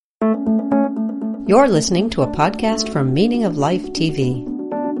You're listening to a podcast from Meaning of Life TV.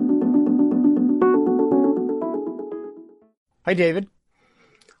 Hi, David.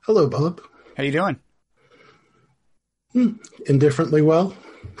 Hello, Bob. How you doing? Indifferently well.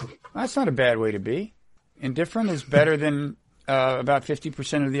 That's not a bad way to be. Indifferent is better than about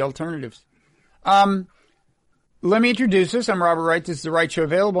 50% of the alternatives. Let me introduce us. I'm Robert Wright. This is The Wright Show,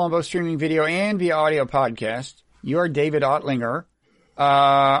 available on both streaming video and via audio podcast. You are David Ottlinger.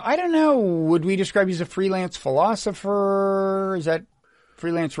 I don't know. Would we describe you as a freelance philosopher? Is that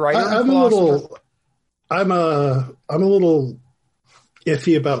freelance writer? I'm a little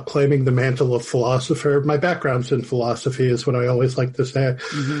iffy about claiming the mantle of philosopher. My background's in philosophy, is what I always like to say.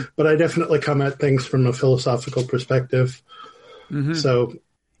 Mm-hmm. But I definitely come at things from a philosophical perspective. Mm-hmm. So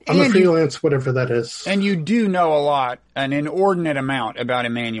I'm a freelance, whatever that is. And you do know a lot, an inordinate amount about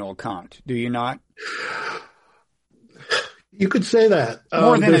Immanuel Kant, do you not? You could say that.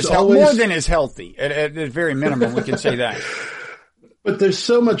 More than is healthy. At very minimum, we can say that. But there's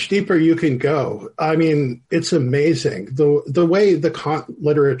so much deeper you can go. I mean, it's amazing. The way the Kant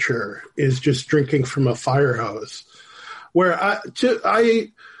literature is just drinking from a fire hose. You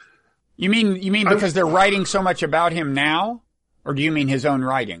mean because they're writing so much about him now? Or do you mean his own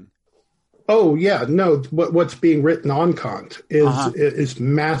writing? Oh, yeah. No, what's being written on Kant is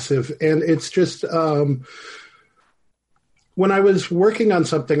massive. And it's just... when I was working on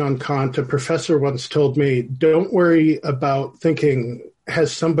something on Kant, a professor once told me, don't worry about thinking,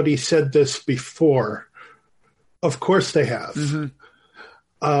 has somebody said this before? Of course they have.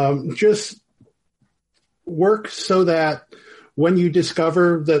 Mm-hmm. Just work so that when you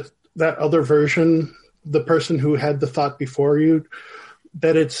discover that other version, the person who had the thought before you,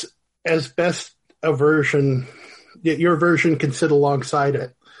 that it's as best a version, your version can sit alongside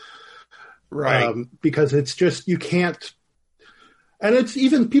it. Right. Because it's just, you can't. And it's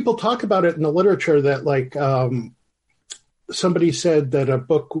even, people talk about it in the literature that, like, somebody said that a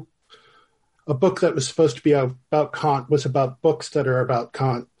book that was supposed to be about Kant was about books that are about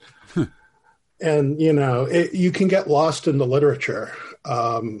Kant. And, you can get lost in the literature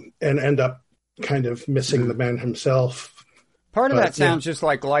and end up kind of missing the man himself. Part of that sounds just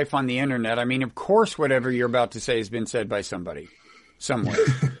like life on the internet. I mean, of course, whatever you're about to say has been said by somebody, somewhere.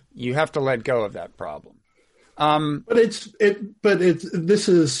 You have to let go of that problem. But this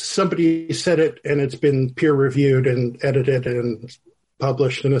is, somebody said it and it's been peer reviewed and edited and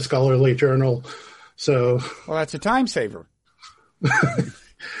published in a scholarly journal. So, well, that's a time saver.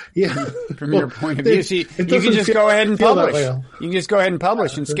 Yeah. From your point of view, see, you can just go ahead and publish. You can just go ahead and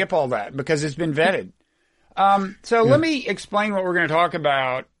publish and skip all that because it's been vetted. Let me explain what we're going to talk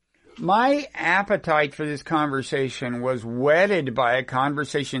about. My appetite for this conversation was whetted by a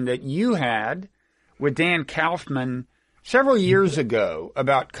conversation that you had with Dan Kaufman several years ago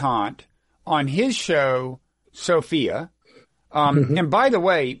about Kant on his show, Sophia. And by the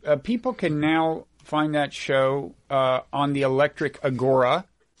way, people can now find that show on the Electric Agora,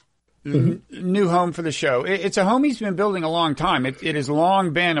 new home for the show. It's a home he's been building a long time. It has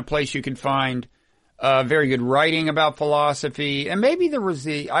long been a place you can find very good writing about philosophy. And maybe there was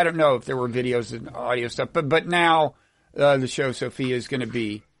I don't know if there were videos and audio stuff, but now the show Sophia is going to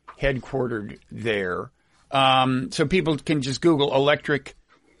be headquartered there. So people can just Google Electric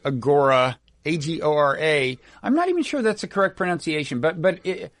Agora, Agora. I'm not even sure that's the correct pronunciation, but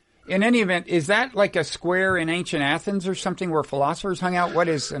in any event, is that like a square in ancient Athens or something where philosophers hung out? What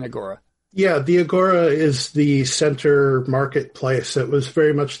is an agora? Yeah, the agora is the center marketplace. It was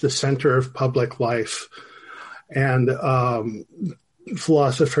very much the center of public life. And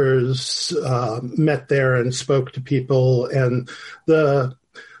philosophers met there and spoke to people. And the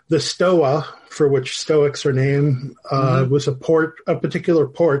Stoa, for which Stoics are named, was a particular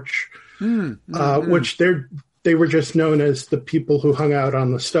porch, which they were just known as the people who hung out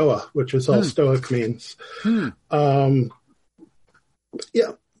on the Stoa, which is all Stoic means. It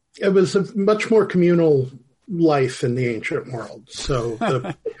was a much more communal life in the ancient world. So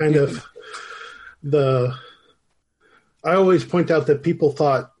I always point out that people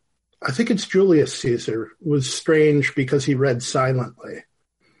thought, I think it's Julius Caesar, was strange because he read silently.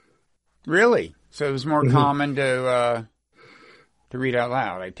 Really? So it was more common to read out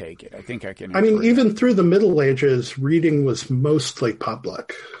loud, I take it. I think I can. I mean, even through the Middle Ages, reading was mostly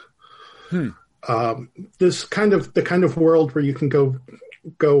public. The kind of world where you can go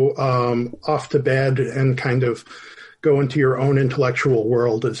off to bed and kind of go into your own intellectual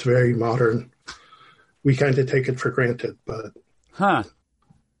world is very modern. We kind of take it for granted, but... Of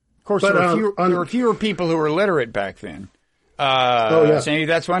course, there were fewer people who were literate back then. So maybe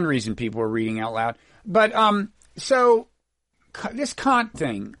that's one reason people were reading out loud. But, so this Kant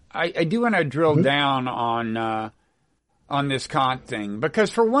thing, I do want to drill down on this Kant thing,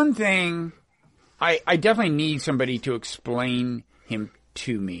 because for one thing, I definitely need somebody to explain him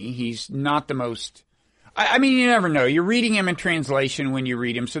to me. He's not the most... I mean, you never know. You're reading him in translation when you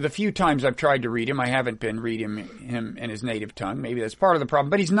read him. So the few times I've tried to read him, I haven't been reading him in his native tongue. Maybe that's part of the problem.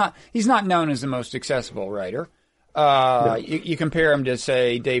 But he's not known as the most accessible writer. No. You compare him to,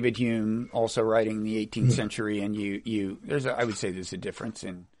 say, David Hume, also writing in the 18th century, and I would say there's a difference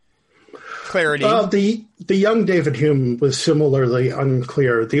in clarity. The young David Hume was similarly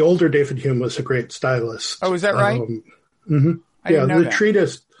unclear. The older David Hume was a great stylist. Oh, is that right? Yeah,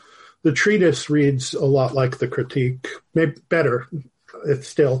 the treatise reads a lot like the critique, maybe better. It's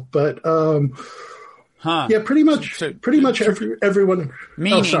still, but yeah, pretty much everyone.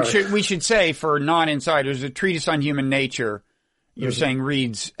 Meaning, we should say for non-insiders, a treatise on human nature, you're saying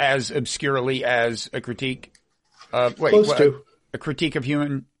reads as obscurely as a critique. A critique of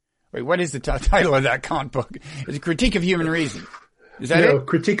human. Wait, what is the title of that Kant book? It's a critique of human reason. Is that it?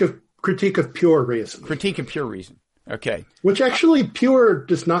 Critique of pure reason. Critique of pure reason. Okay. Which actually pure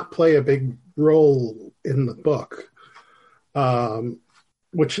does not play a big role in the book. So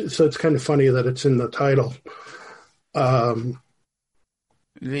it's kind of funny that it's in the title. Yeah,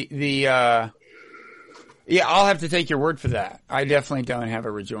 I'll have to take your word for that. I definitely don't have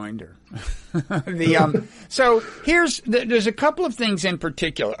a rejoinder. So there's a couple of things in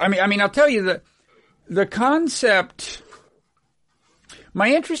particular. I mean, I'll tell you the concept. My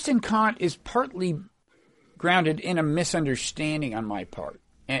interest in Kant is partly grounded in a misunderstanding on my part.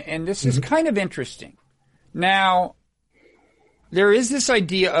 And this is kind of interesting. Now, there is this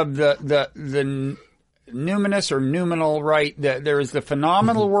idea of the numinous or noumenal, right? There is the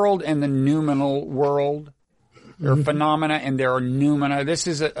phenomenal world and the noumenal world. There are phenomena and there are noumena. This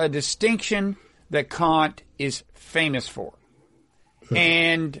is a distinction that Kant is famous for.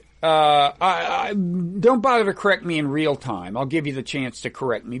 And I don't bother to correct me in real time. I'll give you the chance to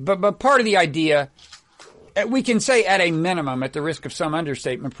correct me. But part of the idea, we can say at a minimum, at the risk of some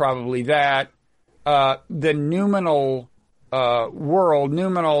understatement probably, that the noumenal world,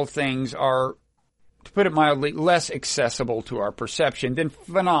 noumenal things are, to put it mildly, less accessible to our perception than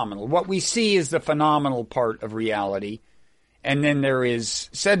phenomenal. What we see is the phenomenal part of reality, and then there is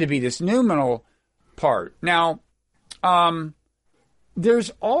said to be this noumenal part. Now,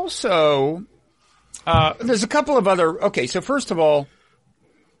 there's also there's a couple of other. Okay, so first of all,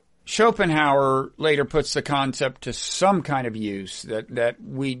 Schopenhauer later puts the concept to some kind of use that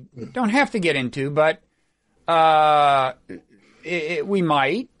we don't have to get into, but we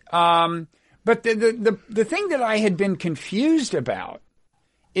might. But the thing that I had been confused about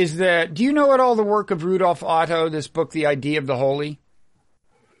is that, do you know at all the work of Rudolf Otto, this book, The Idea of the Holy?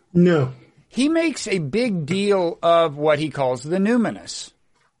 No. He makes a big deal of what he calls the numinous.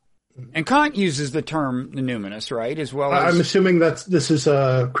 And Kant uses the term the numinous, right? As well as... I'm assuming this is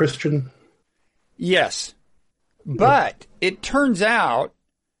a Christian. Yes. But it turns out,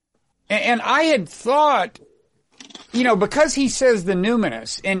 and I had thought, because he says the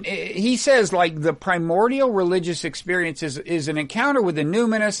numinous, and he says like the primordial religious experience is an encounter with the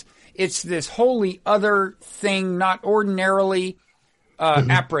numinous. It's this wholly other thing, not ordinarily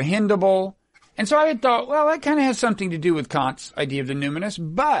apprehendable. And so I had thought, well, that kind of has something to do with Kant's idea of the numinous.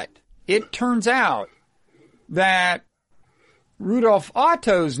 But it turns out that Rudolf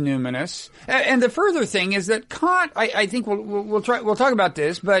Otto's numinous, and the further thing is that Kant, I think we'll talk about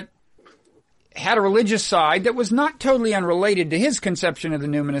this, but had a religious side that was not totally unrelated to his conception of the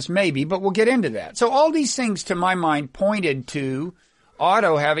numinous, maybe, but we'll get into that. So all these things, to my mind, pointed to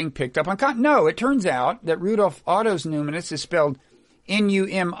Otto having picked up on Kant. No, it turns out that Rudolf Otto's numinous is spelled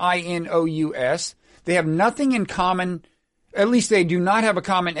Numinous. They have nothing in common. At least they do not have a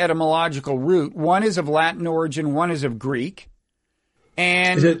common etymological root. One is of Latin origin, one is of Greek.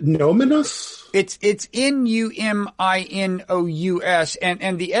 And is it nominous? It's Numinous,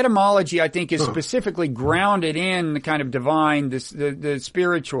 and the etymology, I think, is specifically grounded in the kind of divine, the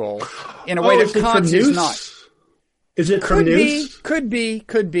spiritual, in a way that Kant's is not. Is it from Nous? Could be.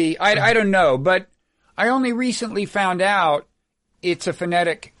 I don't know, but I only recently found out it's a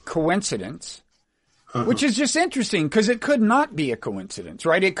phonetic coincidence. Which is just interesting, because it could not be a coincidence,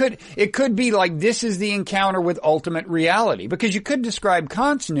 right? It could be like, this is the encounter with ultimate reality, because you could describe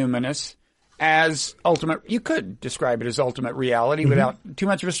Kant's numinous as ultimate. You could describe it as ultimate reality without too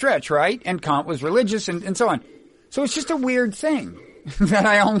much of a stretch, right? And Kant was religious and so on. So it's just a weird thing that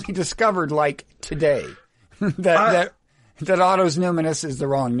I only discovered like today, that Otto's numinous is the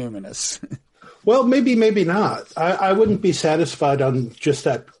wrong numinous. Well, maybe not. I wouldn't be satisfied on just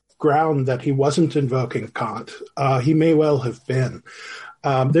that ground that he wasn't invoking Kant. He may well have been.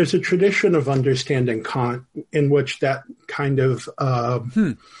 There's a tradition of understanding Kant in which that kind of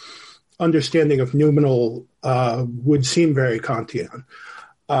understanding of noumenal would seem very Kantian,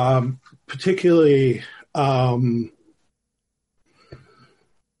 particularly.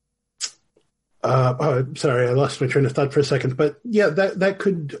 Sorry, I lost my train of thought for a second. But yeah, that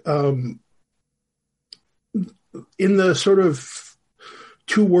could, in the sort of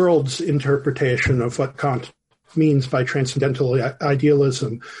two worlds interpretation of what Kant means by transcendental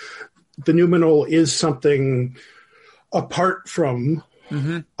idealism, the noumenal is something apart from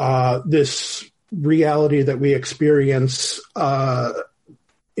this reality that we experience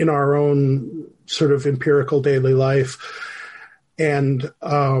in our own sort of empirical daily life, and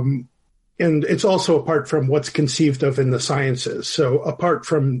it's also apart from what's conceived of in the sciences. So apart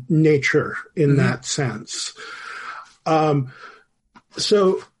from nature in that sense.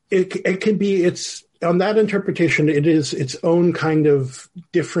 So it can be, it's on that interpretation, it is its own kind of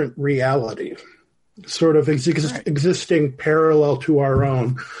different reality, sort of existing parallel to our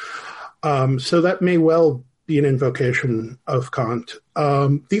own. So that may well be an invocation of Kant.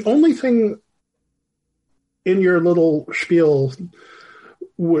 The only thing in your little spiel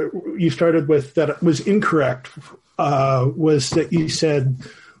you started with that was incorrect was that you said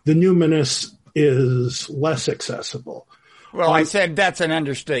the numinous is less accessible. Well, I said that's an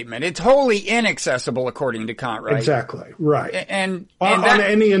understatement. It's wholly inaccessible according to Kant, right? Exactly, right. And on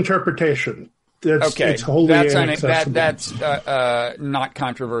any interpretation, it's wholly inaccessible. That's not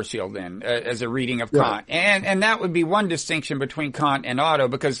controversial then, as a reading of Kant. And that would be one distinction between Kant and Otto,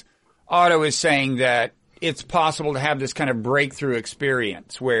 because Otto is saying that it's possible to have this kind of breakthrough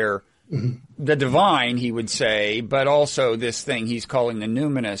experience where the divine, he would say, but also this thing he's calling the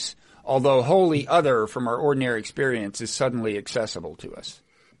numinous, although wholly other from our ordinary experience, is suddenly accessible to us.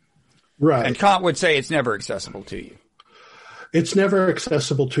 Right. And Kant would say it's never accessible to you. It's never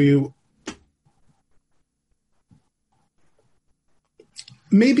accessible to you.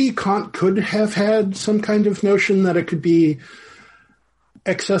 Maybe Kant could have had some kind of notion that it could be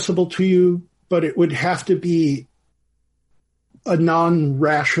accessible to you, but it would have to be a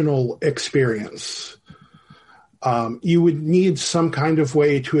non-rational experience. You would need some kind of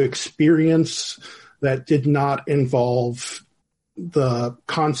way to experience that did not involve the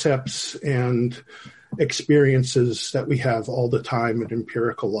concepts and experiences that we have all the time in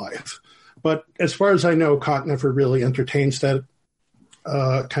empirical life. But as far as I know, Kant never really entertains that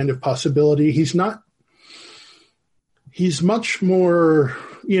kind of possibility. He's much more,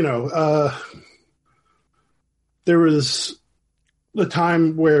 there was the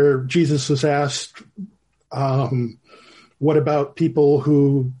time where Jesus was asked, what about people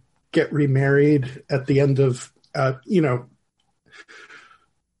who get remarried at the end of, it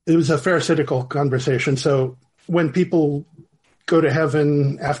was a pharisaical conversation. So when people go to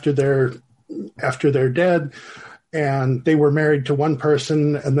heaven after they're dead and they were married to one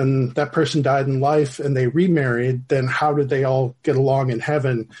person and then that person died in life and they remarried, then how did they all get along in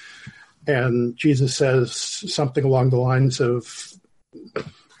heaven? And Jesus says something along the lines of,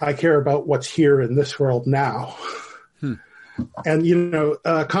 I care about what's here in this world now. And,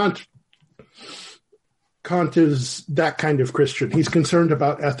 Kant is that kind of Christian. He's concerned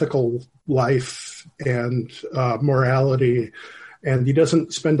about ethical life and morality, and he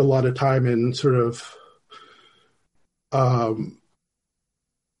doesn't spend a lot of time in sort of,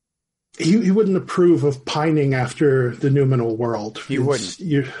 he wouldn't approve of pining after the noumenal world. He wouldn't.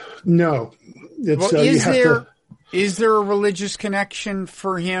 No. Is there a religious connection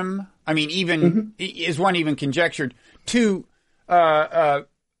for him? I mean, even is one even conjectured to, a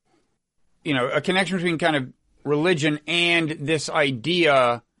connection between kind of religion and this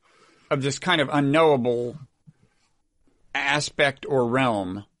idea of this kind of unknowable aspect or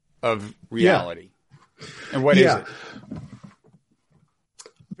realm of reality? Yeah. And what is it?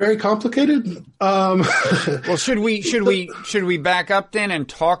 Very complicated. Well, should we back up then and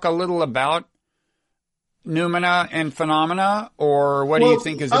talk a little about noumena and phenomena, or what do you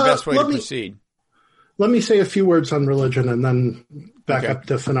think is the best way to proceed? Let me say a few words on religion and then back up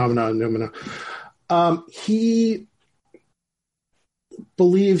to phenomena and noumena. He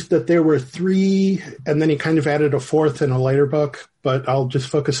believed that there were three, and then he kind of added a fourth in a later book, but I'll just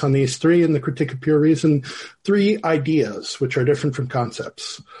focus on these three in the Critique of Pure Reason. Three ideas, which are different from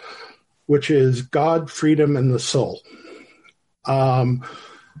concepts, which is God, freedom, and the soul. And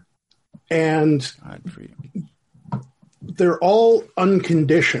they're all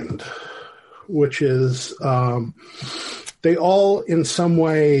unconditioned, which is they all in some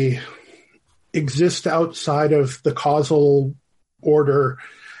way exist outside of the causal order,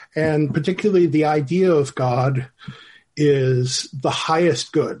 and particularly the idea of God is the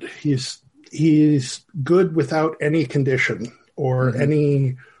highest good. He's good without any condition or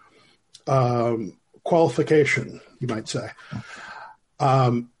any qualification, you might say.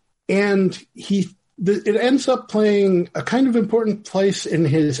 And it ends up playing a kind of important place in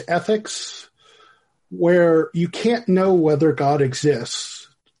his ethics, where you can't know whether God exists,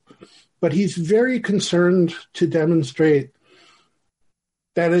 but he's very concerned to demonstrate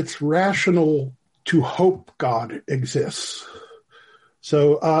that it's rational to hope God exists.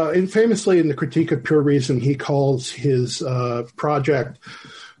 So, and famously in the Critique of Pure Reason, he calls his project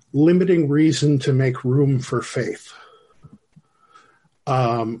 "Limiting Reason to Make Room for Faith."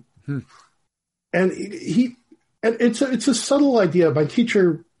 And it's a subtle idea. My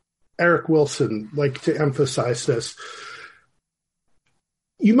teacher, Eric Wilson, liked to emphasize this.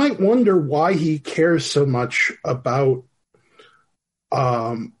 You might wonder why he cares so much about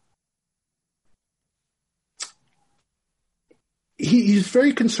he's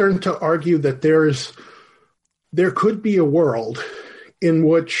very concerned to argue that there could be a world in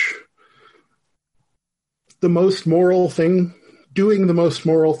which doing the most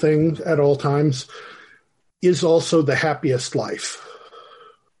moral thing at all times is also the happiest life.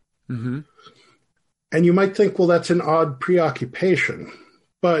 Mm-hmm. And you might think, well, that's an odd preoccupation.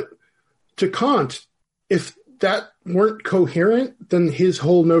 But to Kant, if that weren't coherent, then his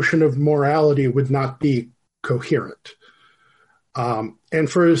whole notion of morality would not be coherent. And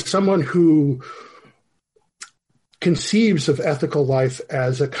for someone who conceives of ethical life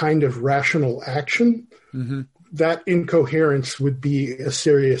as a kind of rational action, that incoherence would be a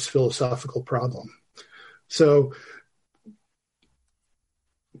serious philosophical problem. So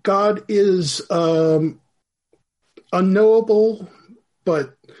God is unknowable,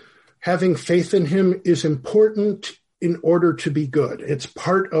 but having faith in him is important in order to be good. It's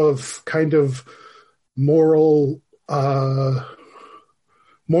part of kind of moral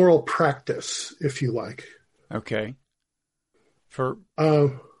practice, if you like. Okay.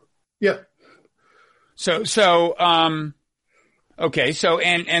 Yeah. So, okay. So,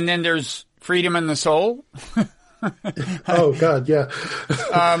 and then there's freedom in the soul. Oh God, yeah.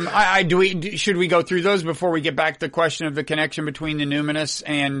 Should we go through those before we get back to the question of the connection between the numinous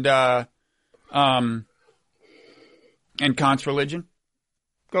and Kant's religion?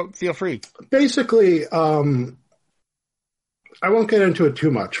 Feel free. Basically, I won't get into it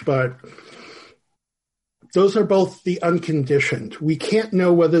too much, but those are both the unconditioned. We can't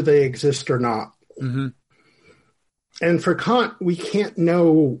know whether they exist or not. Mm-hmm. And for Kant, we can't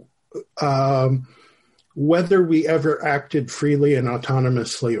know whether we ever acted freely and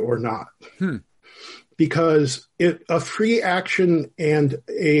autonomously or not. Because a free action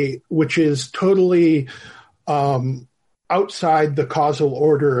which is totally outside the causal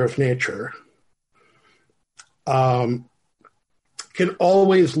order of nature can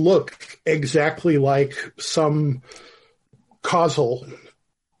always look exactly like some causal,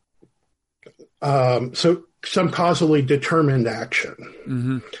 some causally determined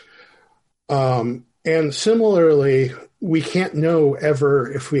action. Mm-hmm. And similarly, we can't know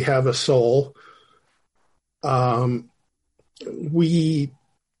ever if we have a soul. We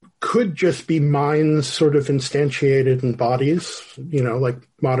could just be minds sort of instantiated in bodies, like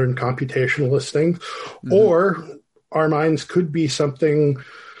modern computationalist things, or our minds could be something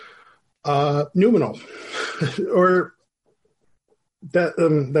numinal, or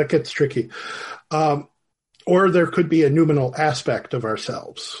that gets tricky. Or there could be a numinal aspect of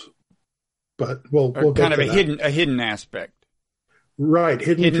ourselves, but we'll get kind of to a hidden aspect, right?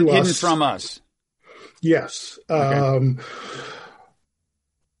 Hidden from us. Yes. Okay.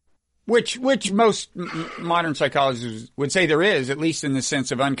 Which most modern psychologists would say there is, at least in the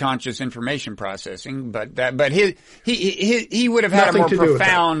sense of unconscious information processing. But he would have had nothing a more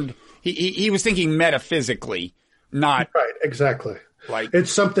profound. He was thinking metaphysically, not right. Exactly. Like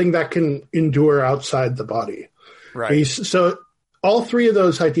it's something that can endure outside the body. Right. So all three of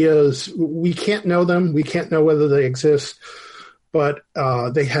those ideas, we can't know them. We can't know whether they exist, but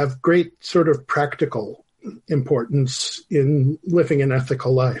they have great sort of practical importance in living an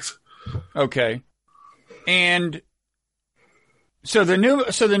ethical life. Okay. And so the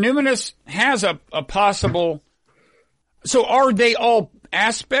numinous has a possible. So are they all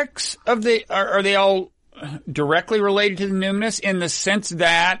aspects of are they all directly related to the numinous in the sense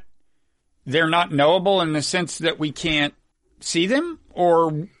that they're not knowable, in the sense that we can't see them,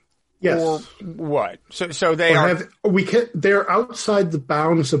 or yes, or what? So they they're outside the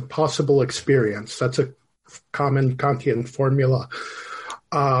bounds of possible experience. That's a common Kantian formula.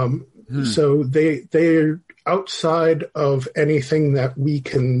 So they're outside of anything that we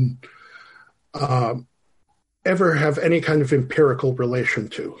can ever have any kind of empirical relation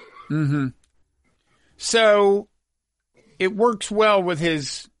to. Mm-hmm. So it works well with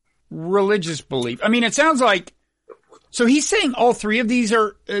his religious belief. I mean, it sounds like, so he's saying all three of these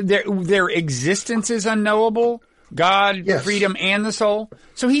are, their existence is unknowable, God, yes. Freedom, and the soul.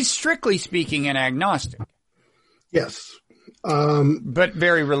 So he's strictly speaking an agnostic. Yes. But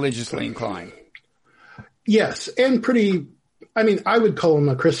very religiously inclined. Yes. And pretty, I mean, I would call him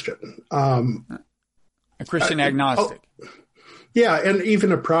a Christian. A Christian agnostic. Yeah, and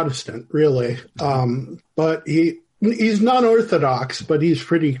even a Protestant, really. But he's non-Orthodox, but he's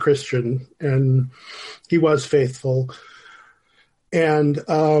pretty Christian, and he was faithful. And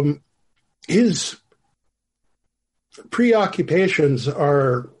his preoccupations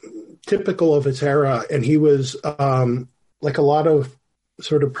are typical of his era, and he was, like a lot of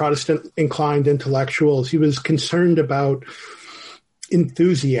sort of Protestant-inclined intellectuals, he was concerned about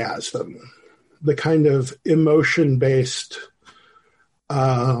enthusiasm, the kind of emotion-based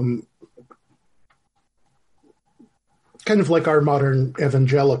kind of like our modern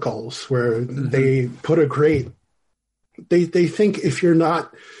evangelicals, where they put they think if you're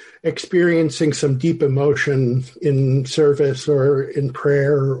not experiencing some deep emotion in service or in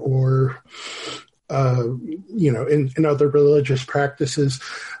prayer or, in other religious practices,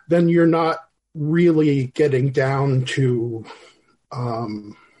 then you're not really getting down to a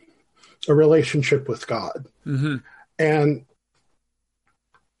relationship with God. Mm-hmm. And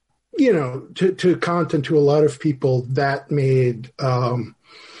to Kant and to a lot of people, that made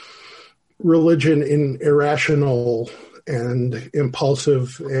religion irrational and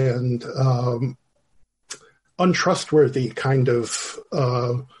impulsive and untrustworthy kind of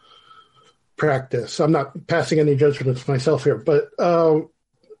practice. I'm not passing any judgments myself here, but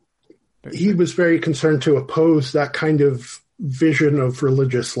he was very concerned to oppose that kind of vision of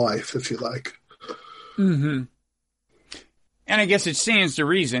religious life, if you like. Mm-hmm. And I guess it stands to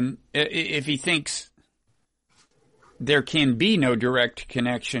reason if he thinks there can be no direct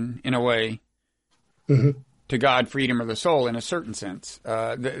connection, in a way, to God, freedom, or the soul, in a certain sense,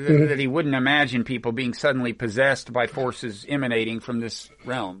 that he wouldn't imagine people being suddenly possessed by forces emanating from this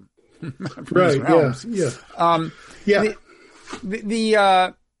realm. Right,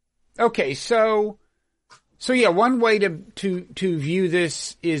 yeah. Okay, so yeah, one way to view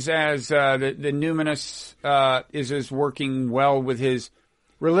this is as the numinous is as working well with his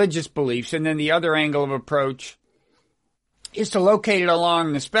religious beliefs, and then the other angle of approach is to locate it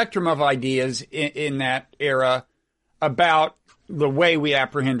along the spectrum of ideas in that era about the way we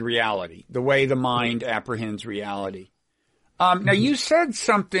apprehend reality, the way the mind apprehends reality. Now, you said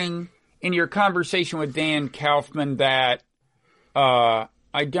something in your conversation with Dan Kaufman that I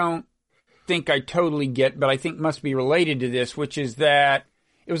don't think I totally get, but I think must be related to this, which is that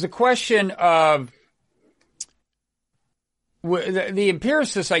it was a question of the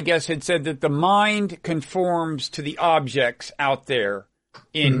empiricists, I guess, had said that the mind conforms to the objects out there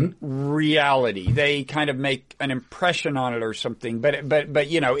in reality. They kind of make an impression on it or something, but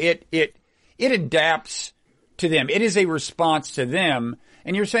it adapts to them. It is a response to them.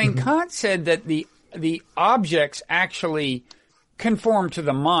 And you're saying Kant said that the objects actually conform to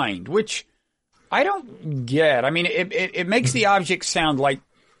the mind, which I don't get. I mean, it makes the objects sound like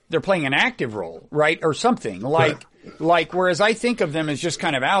they're playing an active role, right? Or something like, whereas I think of them as just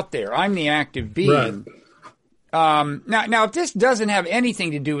kind of out there. I'm the active being. Right. Now, if this doesn't have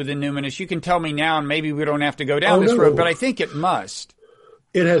anything to do with the numinous, you can tell me now, and maybe we don't have to go down this road, but I think it must.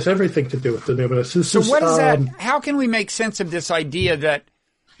 It has everything to do with the numinous. What is that? How can we make sense of this idea that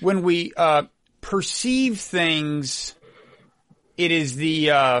when we perceive things, it is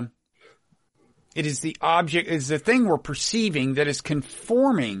the object, is the thing we're perceiving that is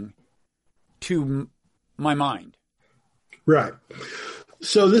conforming to my mind? Right.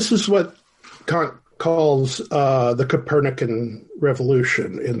 So this is what Kant calls the Copernican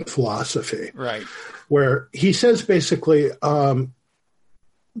revolution in philosophy. Right. Where he says basically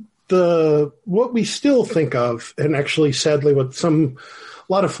what we still think of, and actually sadly what a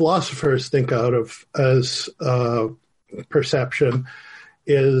lot of philosophers think of as perception,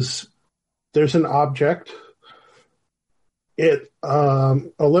 is there's an object.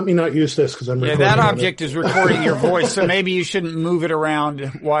 Let me not use this because I'm recording. Yeah, that object is recording your voice, so maybe you shouldn't move it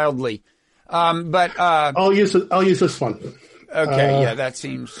around wildly. But I'll use this one. Okay, yeah, that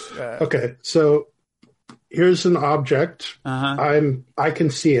seems okay. So here's an object. I can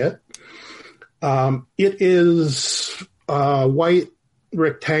see it. It is white,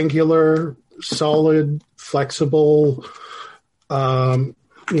 rectangular, solid, flexible.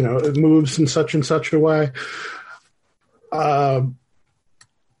 It moves in such and such a way.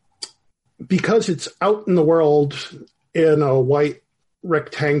 because it's out in the world in a white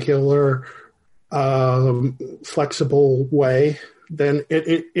rectangular flexible way, then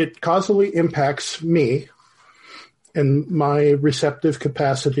it causally impacts me and my receptive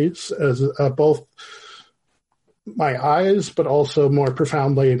capacities as both my eyes, but also more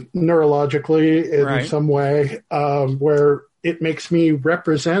profoundly neurologically in some way, where it makes me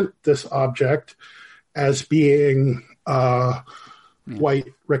represent this object as being white,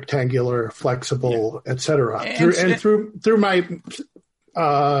 rectangular, flexible, etc. Through my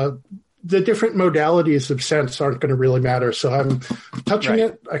the different modalities of sense aren't going to really matter. So I'm touching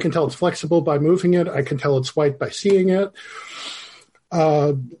it. I can tell it's flexible by moving it. I can tell it's white by seeing it,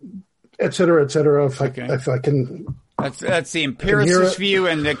 et cetera, et cetera. If I can. That's the empiricist view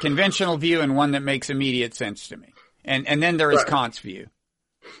and the conventional view, and one that makes immediate sense to me. And then there is Kant's view.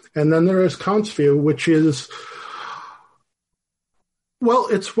 And then there is Kant's view, which is, well,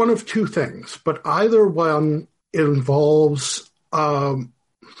 it's one of two things, but either one involves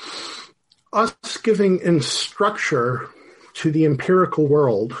us giving in structure to the empirical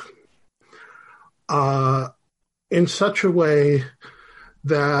world in such a way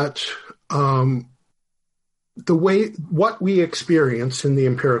that what we experience in the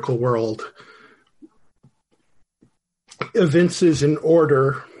empirical world evinces an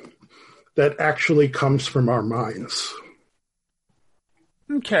order that actually comes from our minds.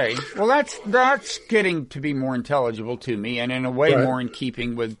 Okay. Well, that's getting to be more intelligible to me, and in a way more in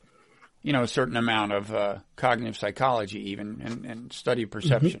keeping with, a certain amount of cognitive psychology even and study of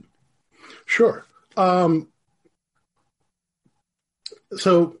perception. Mm-hmm. Sure.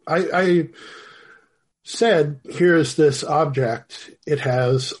 So I said, here's this object. It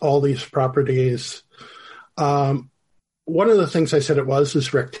has all these properties. One of the things I said it was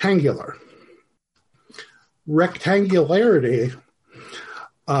is rectangular. Rectangularity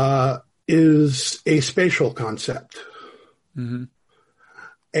is a spatial concept. Mm-hmm.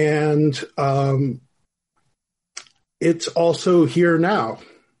 And it's also here now.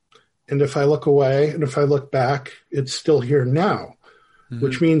 And if I look away and if I look back, it's still here now,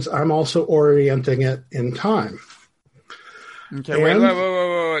 which means I'm also orienting it in time. Okay,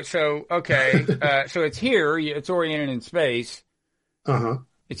 wait. So, so it's here, it's oriented in space. Uh-huh.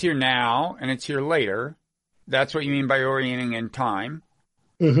 It's here now, and it's here later. That's what you mean by orienting in time.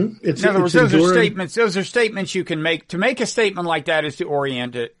 Mm-hmm. In other words, those are statements you can make. To make a statement like that is to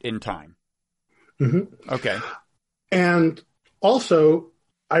orient it in time. Mm-hmm. Okay. And also,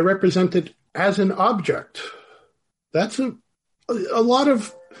 I represent it as an object. That's a lot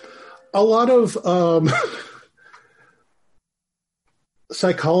of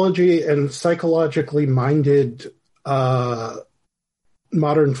psychology and psychologically minded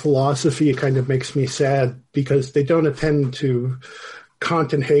modern philosophy kind of makes me sad because they don't attend to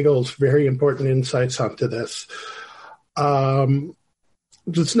Kant and Hegel's very important insights onto this.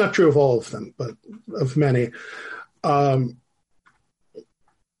 It's not true of all of them, but of many.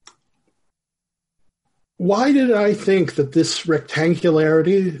 Why did I think that this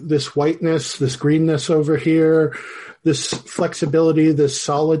rectangularity, this whiteness, this greenness over here, this flexibility, this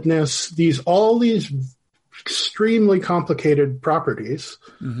solidness, all these extremely complicated properties,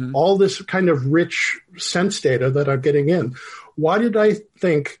 all this kind of rich sense data that I'm getting in, why did I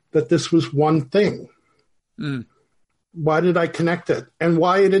think that this was one thing? Why did I connect it? And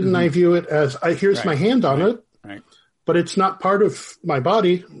why didn't I view it as, here's my hand on it, but it's not part of my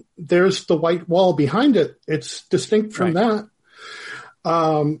body. There's the white wall behind it. It's distinct from that.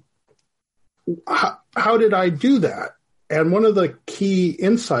 How did I do that? And one of the key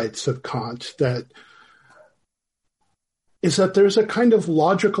insights of Kant is that there's a kind of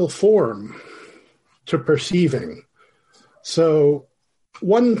logical form to perceiving. So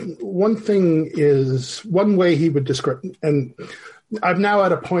one way he would describe, and I'm now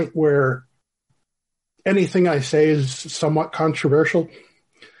at a point where anything I say is somewhat controversial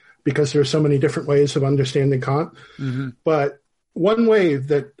because there's so many different ways of understanding Kant. But one way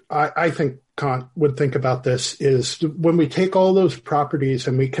that I think Kant would think about this is when we take all those properties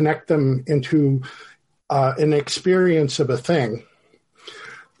and we connect them into an experience of a thing,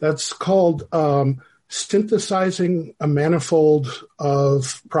 that's called synthesizing a manifold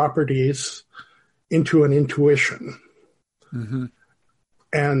of properties into an intuition.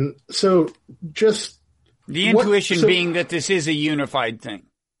 And so just... The intuition being that this is a unified thing.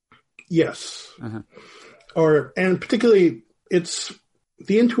 Yes. And particularly,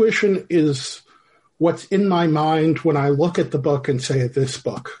 the intuition is what's in my mind when I look at the book and say, this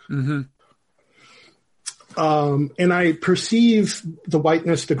book. And I perceive the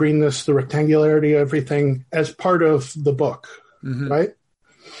whiteness, the greenness, the rectangularity, everything as part of the book, right?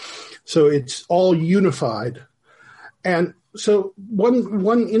 So it's all unified. And so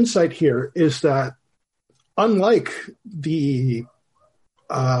one insight here is that unlike the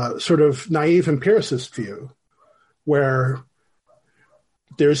sort of naive empiricist view, where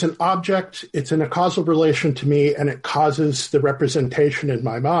there's an object, it's in a causal relation to me, and it causes the representation in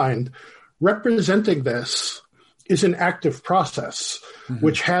my mind, representing this is an active process,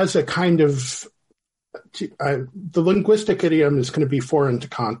 which has a kind of, the linguistic idiom is going to be foreign to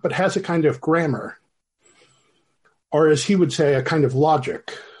Kant, but has a kind of grammar, or as he would say, a kind of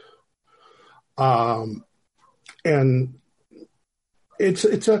logic. And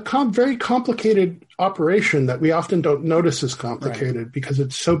it's a very complicated operation that we often don't notice as complicated because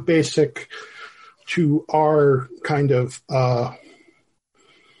it's so basic to our kind of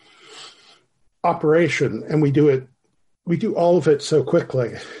operation, and we do all of it so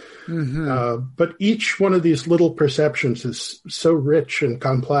quickly. But each one of these little perceptions is so rich and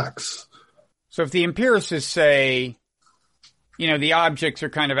complex. So if the empiricists say, the objects are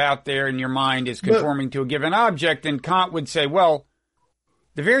kind of out there and your mind is conforming to a given object, then Kant would say, well,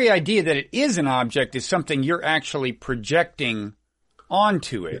 the very idea that it is an object is something you're actually projecting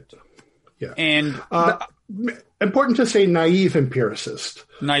onto it. Yeah. And important to say naive empiricist.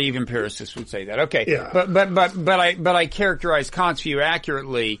 Naive empiricists would say that. Okay. Yeah. But I characterize Kant's view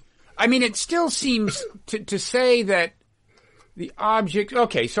accurately. I mean, it still seems to say that the objects,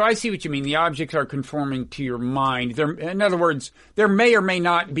 okay, so I see what you mean. The objects are conforming to your mind. In other words, there may or may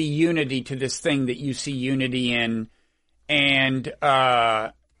not be unity to this thing that you see unity in. And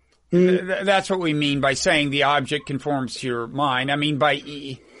that's what we mean by saying the object conforms to your mind. I mean, by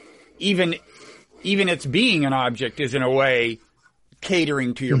even its being an object is in a way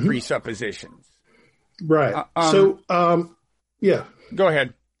catering to your presuppositions. Right. Yeah. Go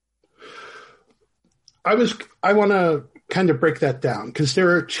ahead. I want to kind of break that down because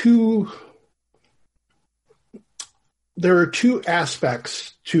there are two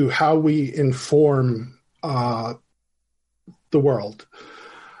aspects to how we inform the world.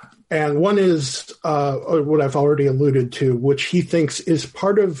 And one is what I've already alluded to, which he thinks is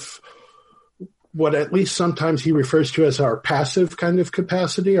part of what at least sometimes he refers to as our passive kind of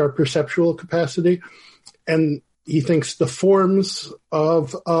capacity, our perceptual capacity. And he thinks the forms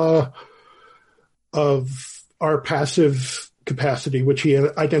of our passive capacity, which he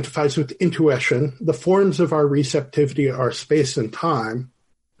identifies with intuition, the forms of our receptivity are space and time.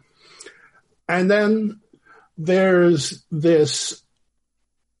 And then there's this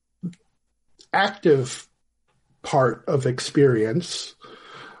active part of experience,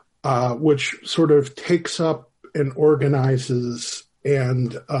 which sort of takes up and organizes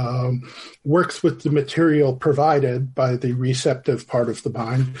and works with the material provided by the receptive part of the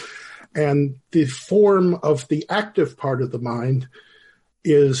mind. And the form of the active part of the mind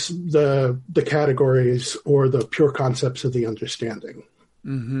is the categories or the pure concepts of the understanding.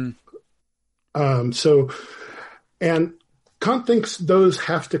 And Kant thinks those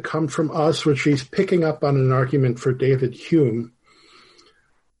have to come from us, which he's picking up on an argument for David Hume,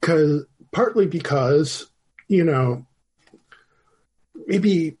 partly because,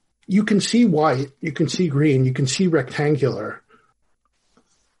 maybe you can see white, you can see green, you can see rectangular,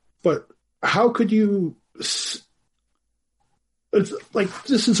 but how could you... It's like,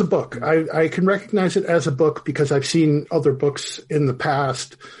 this is a book. I can recognize it as a book because I've seen other books in the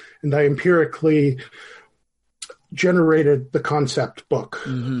past, and I empirically generated the concept book,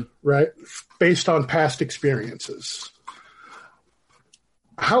 right? Based on past experiences.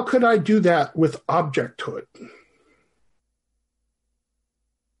 How could I do that with objecthood?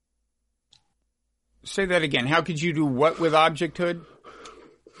 Say that again. How could you do what with objecthood?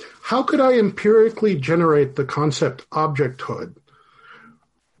 How could I empirically generate the concept objecthood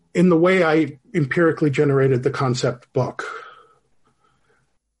in the way I empirically generated the concept book?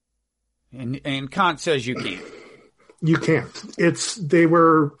 And Kant says you can't. You can't.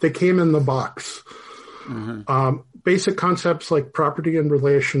 They came in the box. Basic concepts like property and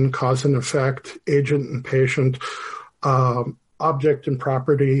relation, cause and effect, agent and patient, object and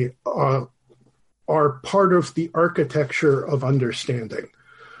property are part of the architecture of understanding.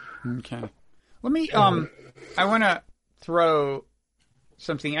 Okay. Let me, I want to throw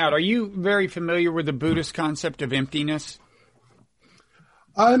something out. Are you very familiar with the Buddhist concept of emptiness?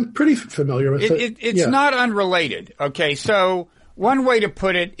 I'm pretty familiar with it. It's not unrelated. Okay, so one way to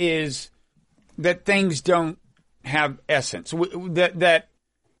put it is that things don't have essence. That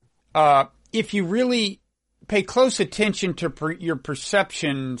if you really pay close attention to your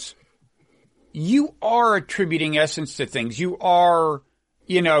perceptions, you are attributing essence to things. You are,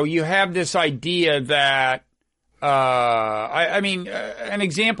 you have this idea that I mean, an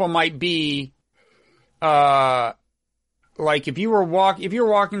example might be, like if you're walking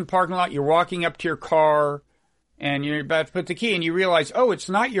in the parking lot, you're walking up to your car and you're about to put the key in, you realize, oh, it's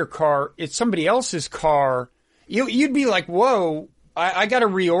not your car, it's somebody else's car. You'd be like, whoa, I got to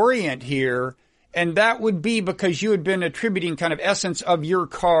reorient here. And that would be because you had been attributing kind of essence of your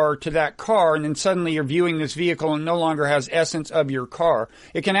car to that car, and then suddenly you're viewing this vehicle and no longer has essence of your car.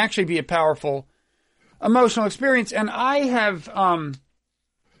 It can actually be a powerful emotional experience. And I have,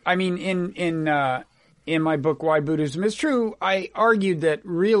 I mean, in my book, Why Buddhism is True, I argued that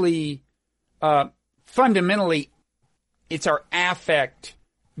really, fundamentally, it's our affect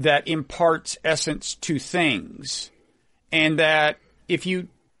that imparts essence to things. And that if you,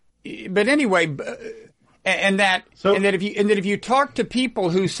 but anyway, and that if you talk to people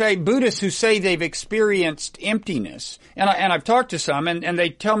who say, Buddhists who say they've experienced emptiness, and I've talked to some, and they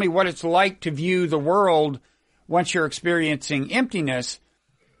tell me what it's like to view the world once you're experiencing emptiness,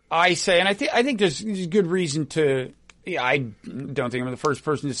 I say, and I think there's good reason to, I don't think I'm the first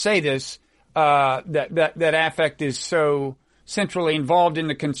person to say this, that affect is so centrally involved in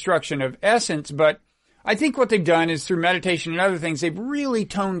the construction of essence, but I think what they've done is through meditation and other things, they've really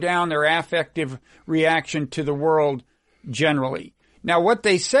toned down their affective reaction to the world generally. Now, what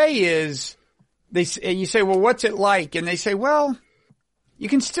they say is, you say, well, what's it like? And they say, well, you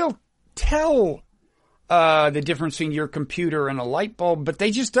can still tell the difference between your computer and a light bulb, but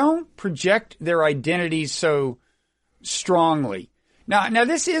they just don't project their identities so strongly. Now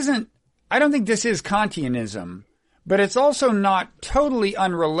this isn't, I don't think this is Kantianism. But it's also not totally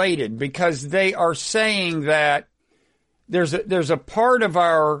unrelated, because they are saying that there's a part of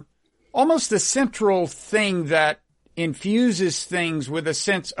our, almost the central thing that infuses things with a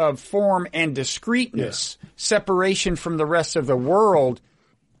sense of form and discreteness, separation from the rest of the world,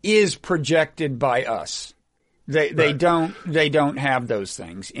 is projected by us. They don't have those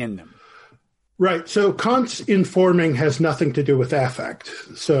things in them. Right. So Kant's informing has nothing to do with affect.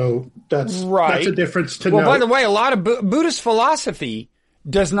 So that's a difference to know. Well, by the way, a lot of Buddhist philosophy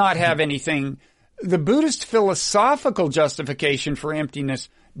does not have anything. The Buddhist philosophical justification for emptiness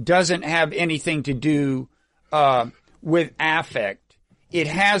doesn't have anything to do with affect. It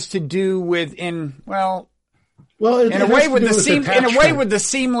has to do with in a way with the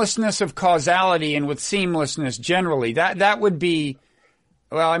seamlessness of causality and with seamlessness generally. That would be.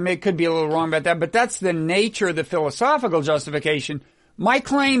 Well, I could be a little wrong about that, but that's the nature of the philosophical justification. My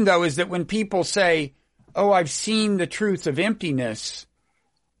claim, though, is that when people say, oh, I've seen the truth of emptiness,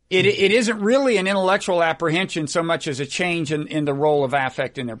 it isn't really an intellectual apprehension so much as a change in the role of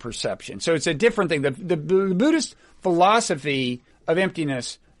affect in their perception. So it's a different thing. The Buddhist philosophy of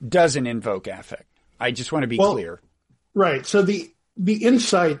emptiness doesn't invoke affect. I just want to be clear. Right. So the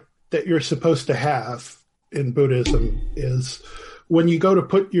insight that you're supposed to have in Buddhism is, when you go to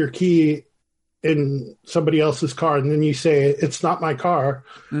put your key in somebody else's car and then you say, it's not my car,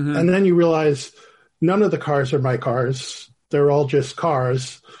 and then you realize none of the cars are my cars. They're all just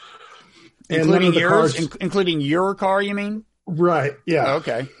cars. Including yours? Including your car, you mean? Right, yeah. Oh,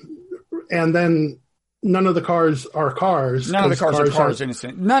 okay. And then none of the cars are cars. None of the cars are cars,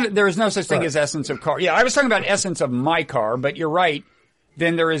 innocent. There is no such thing as essence of car. Yeah, I was talking about essence of my car, but you're right.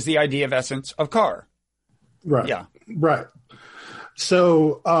 Then there is the idea of essence of car. Right. Yeah. Right.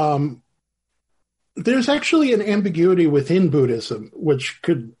 So there's actually an ambiguity within Buddhism, which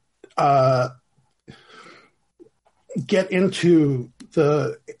could get into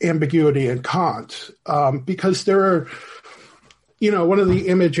the ambiguity in Kant, because there are, one of the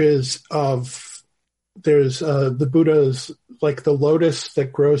images of there's the Buddha's like the lotus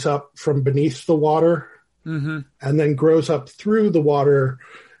that grows up from beneath the water and then grows up through the water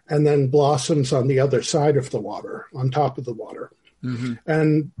and then blossoms on the other side of the water, on top of the water.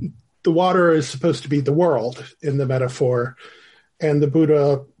 And the water is supposed to be the world in the metaphor, and the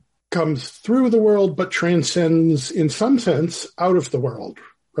Buddha comes through the world but transcends, in some sense, out of the world,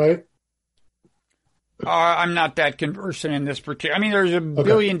 right? I'm not that conversant in this particular. I mean, there's a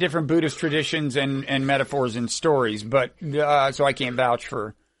billion different Buddhist traditions and metaphors and stories, but so I can't vouch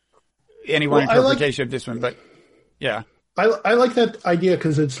for any one interpretation of this one. But yeah, I like that idea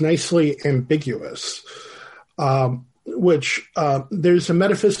because it's nicely ambiguous. Which there's a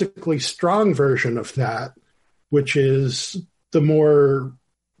metaphysically strong version of that, which is the more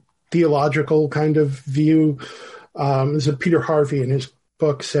theological kind of view. Peter Harvey in his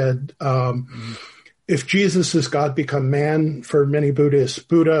book said, if Jesus is God become man, for many Buddhists,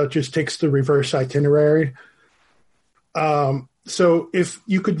 Buddha just takes the reverse itinerary. So if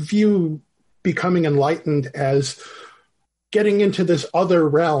you could view becoming enlightened as getting into this other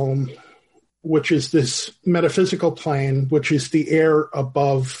realm which is this metaphysical plane, which is the air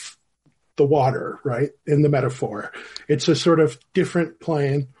above the water, right? In the metaphor. It's a sort of different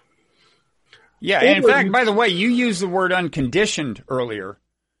plane. Yeah. And in fact, by the way, you used the word unconditioned earlier.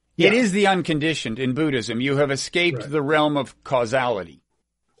 Yeah. It is the unconditioned in Buddhism. You have escaped the realm of causality.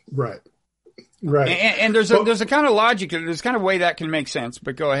 Right. Right. And there's a kind of logic, there's kind of way that can make sense,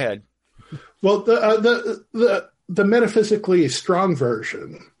 but go ahead. Well, the metaphysically strong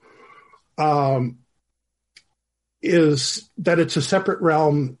version is that it's a separate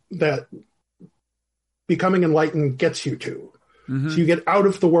realm that becoming enlightened gets you to. Mm-hmm. So you get out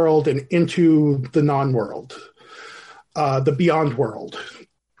of the world and into the non-world, the beyond world.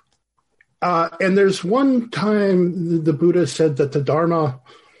 And there's one time the Buddha said that the Dharma,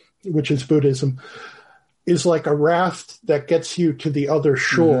 which is Buddhism, is like a raft that gets you to the other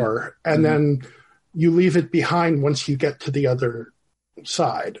shore, and then you leave it behind once you get to the other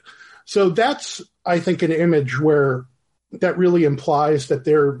side. So that's, I think, an image where that really implies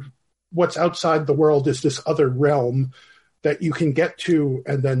that what's outside the world is this other realm that you can get to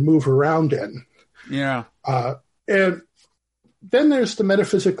and then move around in. Yeah. And then there's the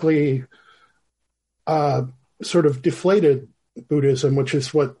metaphysically sort of deflated Buddhism, which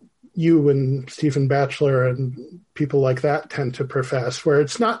is what you and Stephen Batchelor and people like that tend to profess, where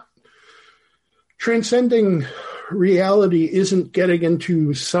it's not transcending reality, isn't getting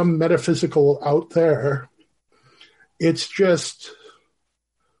into some metaphysical out there. It's just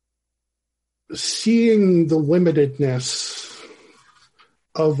seeing the limitedness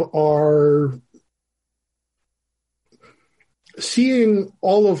of seeing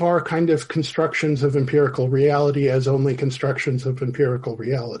all of our kind of constructions of empirical reality as only constructions of empirical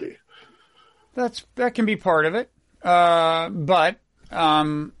reality. That can be part of it. But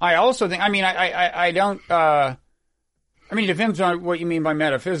I also think, I don't, it depends on what you mean by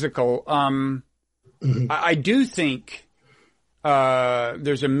metaphysical. I do think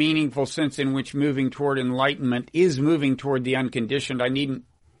there's a meaningful sense in which moving toward enlightenment is moving toward the unconditioned. I needn't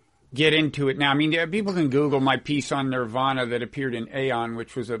get into it now. I mean, people can Google my piece on Nirvana that appeared in Aeon,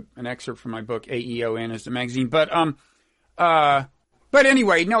 which was an excerpt from my book, AEON is the magazine. But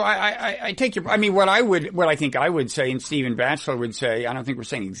anyway, no, I take your, what I think I would say and Stephen Batchelor would say, I don't think we're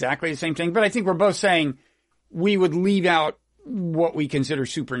saying exactly the same thing, but I think we're both saying we would leave out what we consider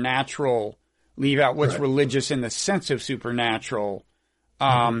supernatural, leave out what's religious in the sense of supernatural.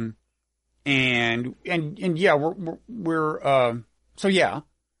 And yeah, so yeah,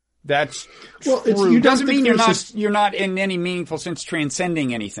 that's true. It doesn't mean you're not in any meaningful sense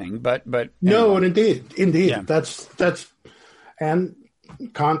transcending anything, but no, anyway. and indeed, yeah. that's and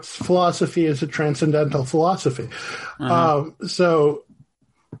Kant's philosophy is a transcendental philosophy. So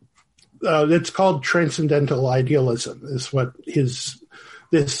it's called transcendental idealism, is what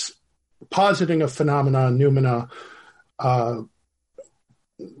this positing of phenomena and noumena.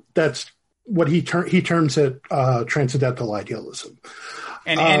 That's what he terms it transcendental idealism.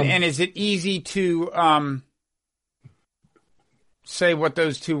 And is it easy to say what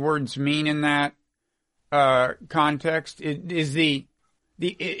those two words mean in that context? Is the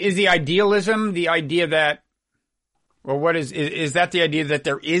idealism the idea that, well, what is that the idea that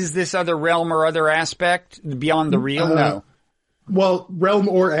there is this other realm or other aspect beyond the real? No. Well, realm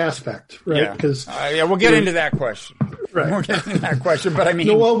or aspect, right? Yeah. Because we'll get into that question. Right. We'll get into that question, but I mean,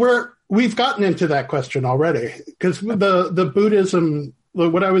 no, well, we've gotten into that question already, because the Buddhism,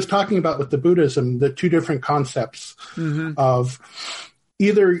 what I was talking about with the Buddhism, the two different concepts of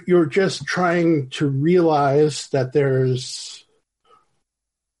either you're just trying to realize that there's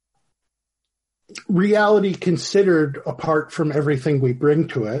reality considered apart from everything we bring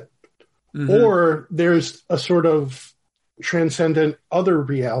to it, or there's a sort of transcendent other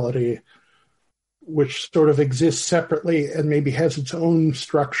reality which sort of exists separately and maybe has its own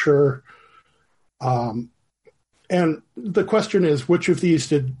structure. And the question is, which of these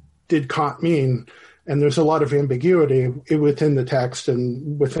did Kant mean? And there's a lot of ambiguity within the text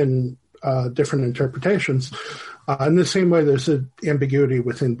and within different interpretations. In the same way, there's an ambiguity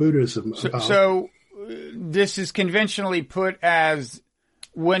within Buddhism. So this is conventionally put as,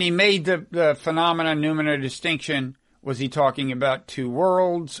 when he made the phenomena noumena distinction, was he talking about two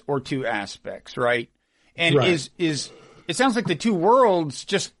worlds or two aspects, right? And is it sounds like the two worlds,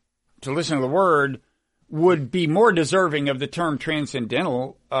 just to listen to the word, would be more deserving of the term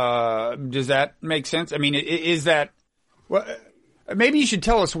transcendental. Does that make sense? I mean, is that, well, maybe you should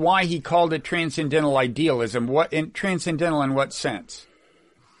tell us why he called it transcendental idealism. Transcendental in what sense?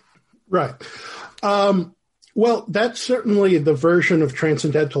 Right. Well, that's certainly the version of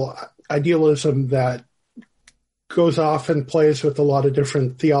transcendental idealism that goes off and plays with a lot of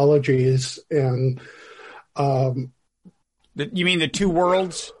different theologies. And you mean the Two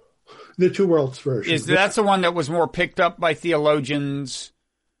Worlds? The Two Worlds version. That's the one that was more picked up by theologians?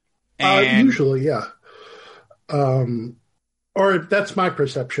 And... usually, yeah. Or that's my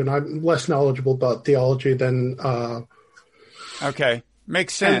perception. I'm less knowledgeable about theology than... okay.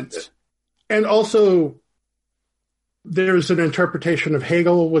 Makes sense. And also, there's an interpretation of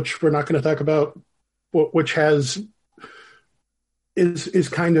Hegel, which we're not going to talk about, which is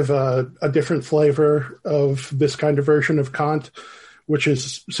kind of a different flavor of this kind of version of Kant, which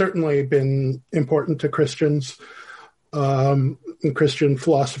has certainly been important to Christians, and Christian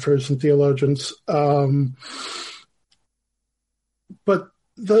philosophers and theologians. But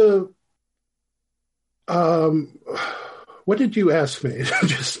what did you ask me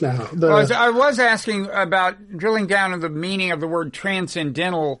just now? I was asking about drilling down into the meaning of the word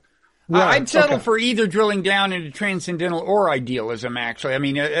transcendental. Right, I'd settle for either drilling down into transcendental or idealism, actually. I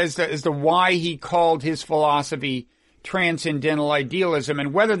mean, as the why he called his philosophy transcendental idealism,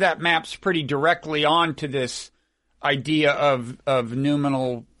 and whether that maps pretty directly onto this idea of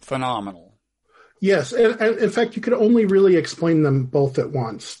noumenal phenomenal. Yes, and in fact, you could only really explain them both at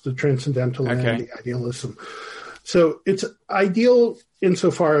once, the transcendental and the idealism. So it's ideal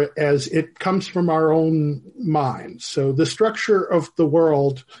insofar as it comes from our own minds. So the structure of the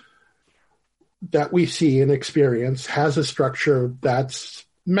world that we see and experience has a structure that's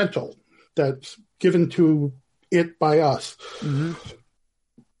mental, that's given to it by us,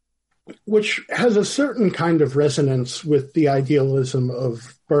 which has a certain kind of resonance with the idealism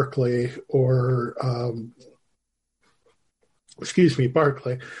of Berkeley or,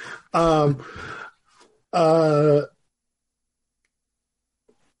 Berkeley.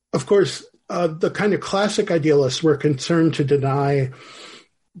 Of course, the kind of classic idealists were concerned to deny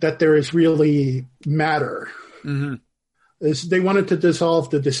that there is really matter. They wanted to dissolve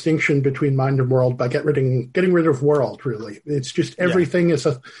the distinction between mind and world by getting rid of world, really. It's just everything is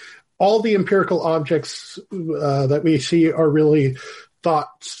all the empirical objects that we see are really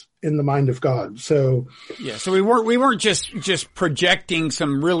thoughts in the mind of God. So we weren't just projecting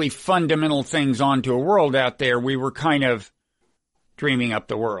some really fundamental things onto a world out there. We were kind of dreaming up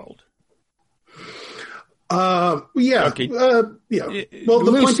the world. Okay. Well,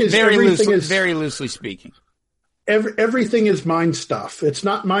 the point is very loosely speaking. Everything is mind stuff. It's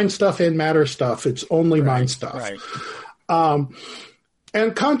not mind stuff and matter stuff. It's only mind stuff. Right.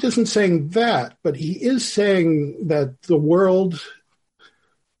 And Kant isn't saying that, but he is saying that the world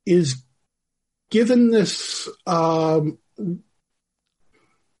is given this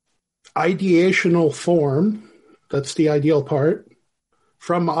ideational form, that's the ideal part,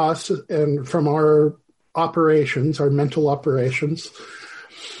 from us and from our operations, our mental operations,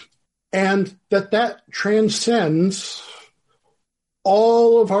 and that transcends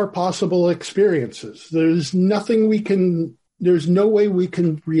all of our possible experiences. There's no way we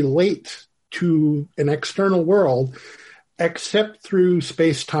can relate to an external world except through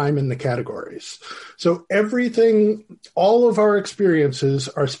space-time and the categories. So all of our experiences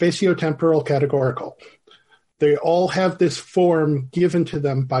are spatiotemporal categorical. They all have this form given to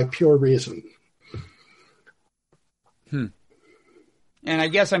them by pure reason. And I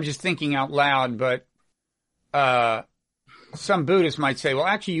guess I'm just thinking out loud, but some Buddhists might say, well,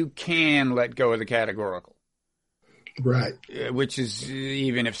 actually, you can let go of the categorical. Right. Which is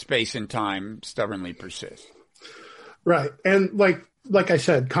even if space and time stubbornly persist. Right. And like I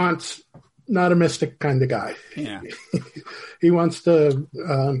said, Kant's not a mystic kind of guy. Yeah. He wants to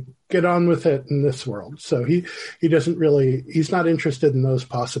get on with it in this world. So he's not interested in those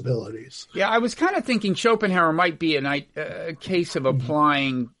possibilities. Yeah, I was kind of thinking Schopenhauer might be a case of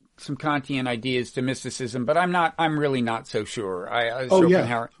applying some Kantian ideas to mysticism, but I'm really not so sure.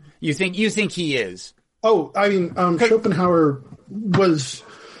 Schopenhauer. Yeah. You think he is? Oh, I mean, Schopenhauer was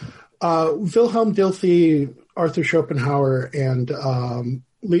Wilhelm Dilthey, Arthur Schopenhauer, and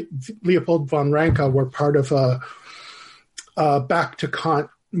Leopold von Ranke were part of a back to Kant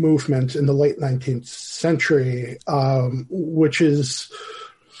movement in the late 19th century, which is,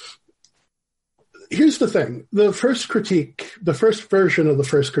 here's the thing. The first version of the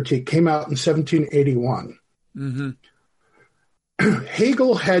first critique came out in 1781.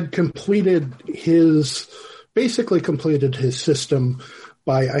 Hegel had basically completed his system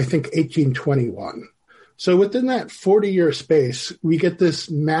by, I think, 1821. So within that 40-year space, we get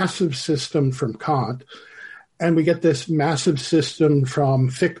this massive system from Kant, and we get this massive system from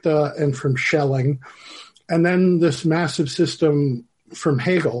Fichte and from Schelling, and then this massive system from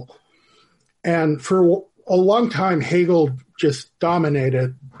Hegel. And for a long time, Hegel just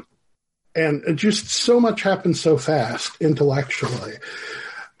dominated And it just so much happened so fast intellectually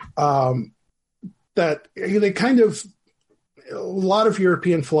that they kind of, a lot of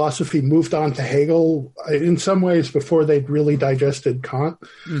European philosophy moved on to Hegel in some ways before they'd really digested Kant.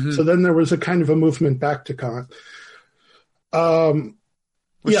 Mm-hmm. So then there was a kind of a movement back to Kant.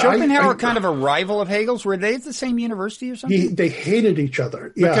 Was Schopenhauer kind of a rival of Hegel's? Were they at the same university or something? They hated each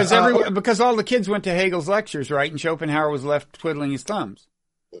other. Because because all the kids went to Hegel's lectures, right? And Schopenhauer was left twiddling his thumbs.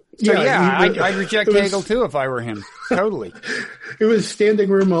 So I'd reject Hegel too if I were him. Totally. It was standing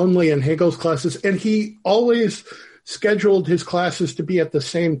room only in Hegel's classes, and he always scheduled his classes to be at the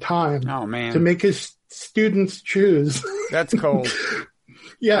same time. Oh man! To make his students choose. That's cold.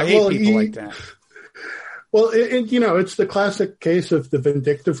 Yeah, I hate people like that. Well, it's the classic case of the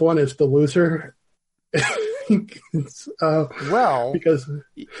vindictive one is the loser. Because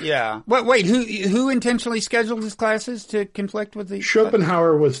wait, who intentionally scheduled his classes to conflict with the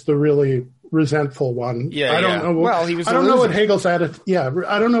Schopenhauer was the really resentful one. Yeah, I don't know. Well, he was. I don't know what Hegel's attitude. Yeah,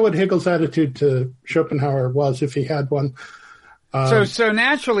 I don't know what Hegel's attitude to Schopenhauer was if he had one. So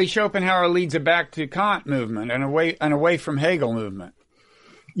naturally, Schopenhauer leads a back to Kant movement and away from Hegel movement.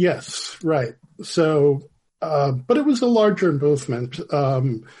 Yes, right. So, but it was a larger movement.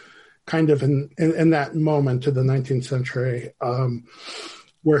 Kind of in that moment of the 19th century,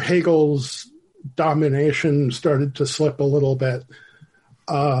 where Hegel's domination started to slip a little bit.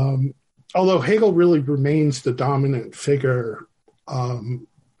 Although Hegel really remains the dominant figure for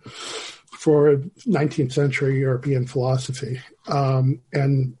 19th century European philosophy.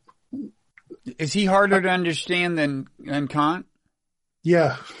 And is he harder to understand than Kant?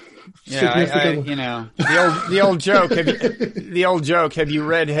 Yeah. Yeah, the old joke. The old joke. Have you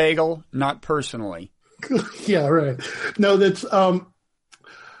read Hegel? Not personally. Yeah, right. No, that's.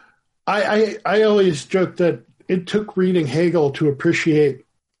 I always joke that it took reading Hegel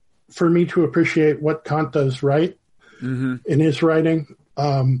for me to appreciate what Kant does right in his writing.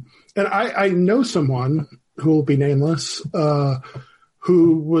 And I know someone who will be nameless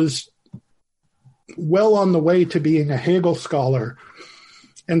who was well on the way to being a Hegel scholar,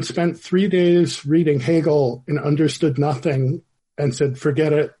 and spent 3 days reading Hegel and understood nothing and said,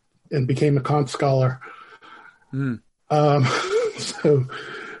 forget it, and became a Kant scholar. So,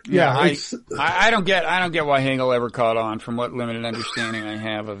 yeah, I don't get why Hegel ever caught on from what limited understanding I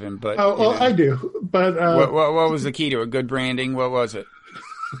have of him. But I do. But what was the key to it? Good branding? What was it?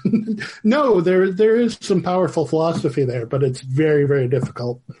 No, there is some powerful philosophy there, but it's very, very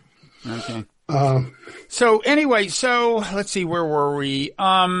difficult. Okay. So anyway, let's see, where were we?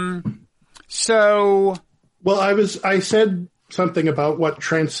 I said something about what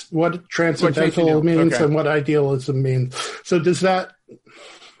transcendental means and what idealism means. So does that,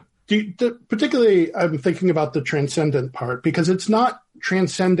 particularly I'm thinking about the transcendent part, because it's not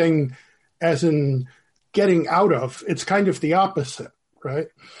transcending as in getting out of, it's kind of the opposite, right?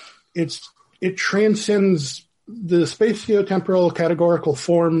 It transcends the spatiotemporal categorical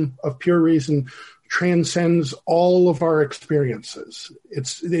form of pure reason, transcends all of our experiences.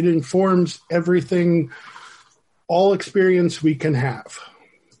 It informs everything, all experience we can have.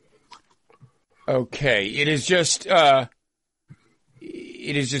 Okay. It is just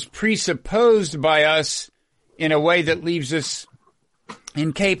presupposed by us in a way that leaves us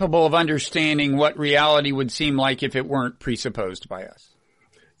incapable of understanding what reality would seem like if it weren't presupposed by us.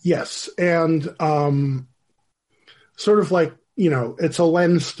 Yes. And, sort of like, it's a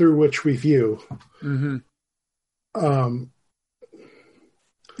lens through which we view. Mm-hmm. I'll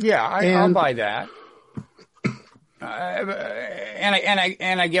buy that.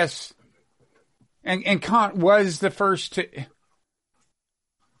 And I guess, and Kant was the first to,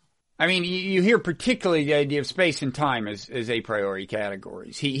 I mean, you hear particularly the idea of space and time as a priori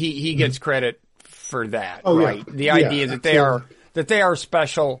categories. He gets credit for that, right? Yeah. The idea that they are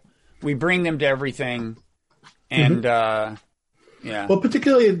special. We bring them to everything. And, Well,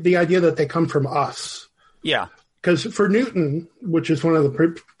 particularly the idea that they come from us. Yeah. Because for Newton, which is one of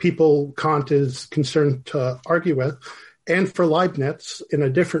the people Kant is concerned to argue with, and for Leibniz in a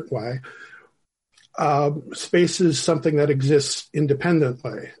different way, space is something that exists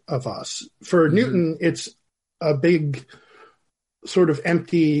independently of us. For Newton, it's a big sort of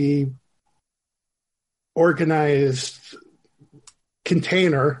empty, organized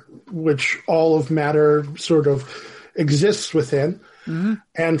container, which all of matter sort of exists within. Mm-hmm.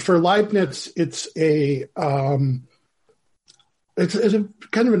 And for Leibniz, it's a kind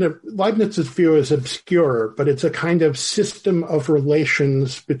of Leibniz's view is obscure, but it's a kind of system of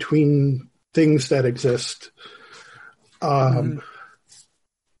relations between things that exist. But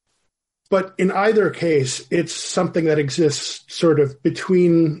in either case, it's something that exists sort of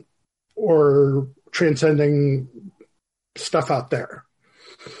between or transcending stuff out there.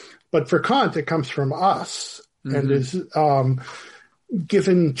 But for Kant, it comes from us and is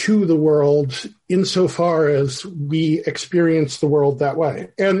given to the world insofar as we experience the world that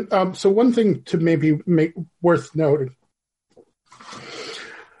way. And so one thing to maybe make worth noting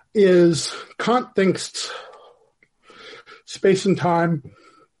is Kant thinks space and time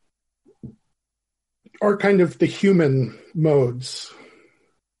are kind of the human modes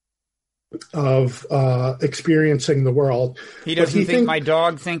of experiencing the world. He doesn't think my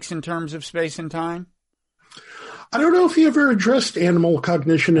dog thinks in terms of space and time? I don't know if he ever addressed animal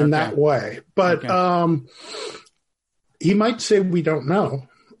cognition in that way, but he might say we don't know.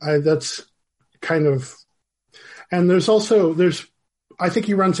 That's kind of, and there's I think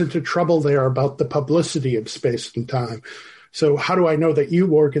he runs into trouble there about the publicity of space and time. So how do I know that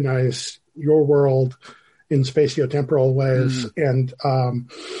you organize your world in spatiotemporal ways and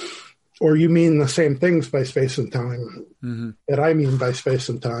or you mean the same things by space and time that I mean by space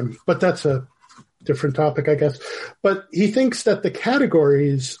and time? But that's a different topic, I guess. But he thinks that the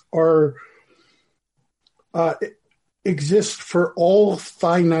categories are exist for all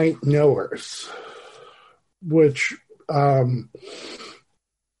finite knowers, which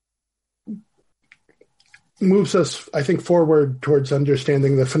moves us, I think, forward towards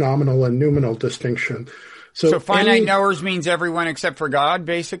understanding the phenomenal and noumenal distinction. So finite knowers means everyone except for God,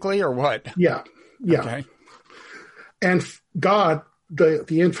 basically, or what? Yeah. Okay. And God, the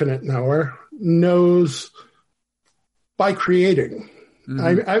infinite knower, knows by creating.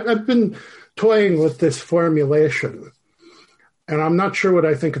 I've been toying with this formulation, and I'm not sure what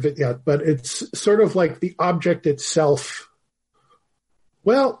I think of it yet, but it's sort of like the object itself.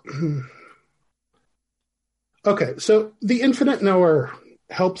 Well, okay, so the infinite knower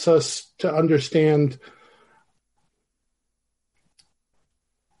helps us to understand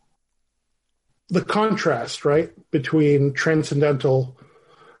the contrast, right, between transcendental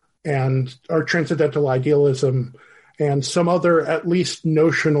idealism and some other at least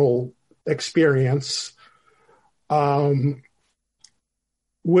notional experience,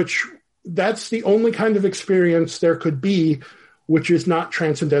 which that's the only kind of experience there could be which is not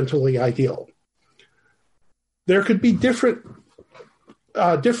transcendentally ideal. There could be different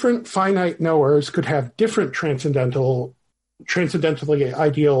finite knowers could have different transcendentally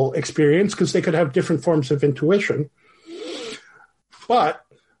ideal experience because they could have different forms of intuition, but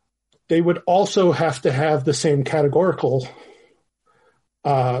they would also have to have the same categorical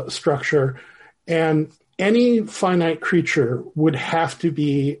structure, and any finite creature would have to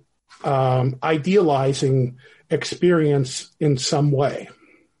be idealizing experience in some way.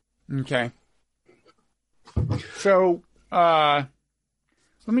 Okay. So let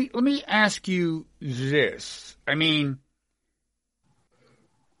me ask you this. I mean,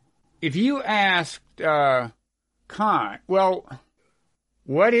 if you asked Kant, well,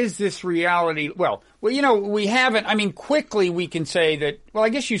 what is this reality? Well, we haven't. I mean, quickly we can say that. Well, I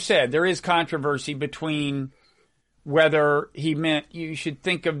guess you said there is controversy between whether he meant you should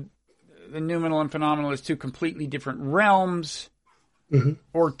think of the noumenal and phenomenal as two completely different realms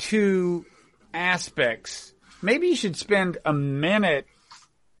or two aspects. Maybe you should spend a minute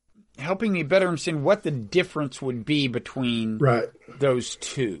helping me better understand what the difference would be between those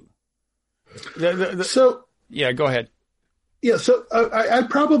two. Yeah, go ahead. Yeah, so I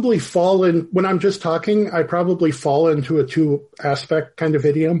probably fall in, when I'm just talking, I probably fall into a two-aspect kind of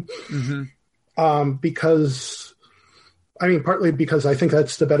idiom because, I mean, partly because I think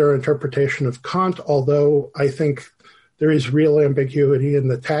that's the better interpretation of Kant, although I think there is real ambiguity in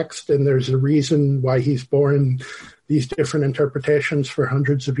the text, and there's a reason why he's borne these different interpretations for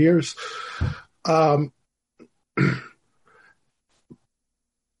hundreds of years. But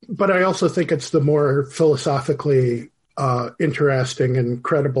I also think it's the more philosophically interesting and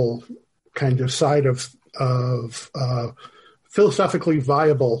credible kind of side of philosophically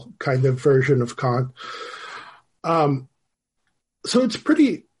viable kind of version of Kant. So it's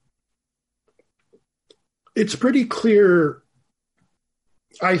pretty clear,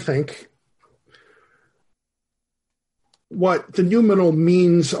 I think, what the noumenal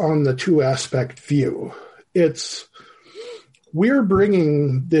means on the two-aspect view. We're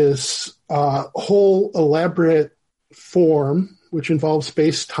bringing this whole elaborate form, which involves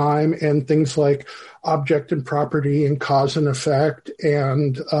space-time and things like object and property and cause and effect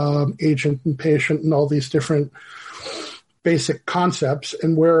and agent and patient and all these different basic concepts,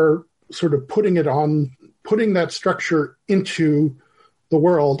 and we're sort of putting that structure into the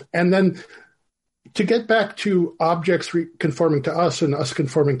world. And then to get back to objects conforming to us and us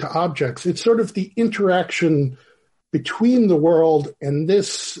conforming to objects, it's sort of the interaction between the world and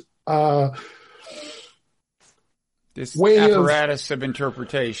this this apparatus of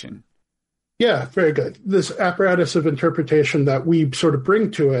interpretation. Yeah, very good. This apparatus of interpretation that we sort of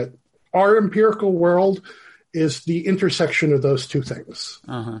bring to it, our empirical world is the intersection of those two things.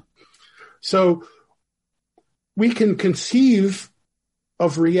 Uh-huh. So we can conceive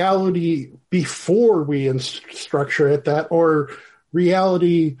of reality before we structure it, or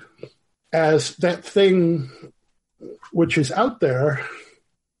reality as that thing which is out there,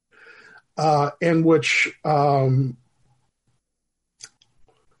 and which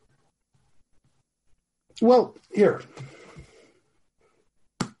well, here,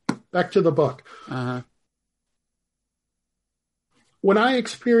 back to the book. Uh-huh. When I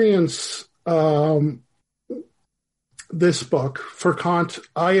experience this book for Kant,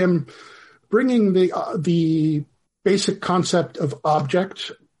 I am bringing the basic concept of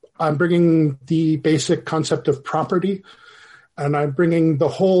object. I'm bringing the basic concept of property, and I'm bringing the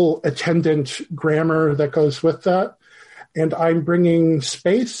whole attendant grammar that goes with that. And I'm bringing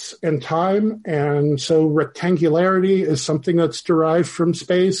space and time. And so rectangularity is something that's derived from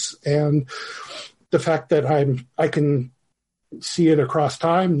space. And the fact that I can see it across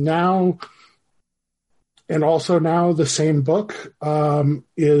time now. And also now the same book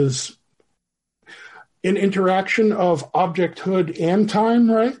is an interaction of objecthood and time,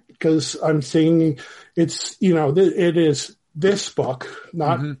 right? Because I'm seeing it's, it is this book,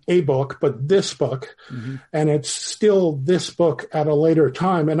 not a book, but this book. Mm-hmm. And it's still this book at a later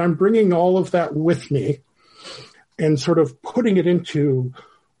time. And I'm bringing all of that with me and sort of putting it into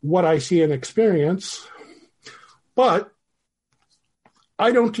what I see and experience. But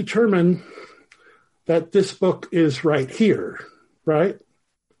I don't determine that this book is right here, right?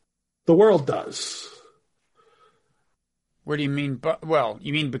 The world does. What do you mean? Well,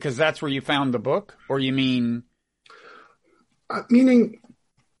 you mean because that's where you found the book? Or you mean... Meaning,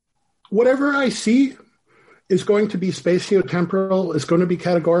 whatever I see is going to be spatiotemporal, is going to be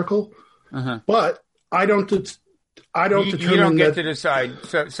categorical, but I don't determine. You don't get to decide.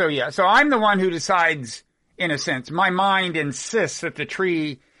 So yeah. So I'm the one who decides, in a sense. My mind insists that the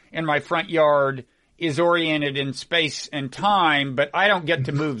tree in my front yard is oriented in space and time, but I don't get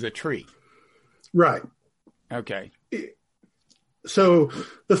to move the tree. Right. Okay. So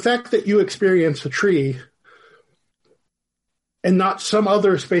the fact that you experience a tree and not some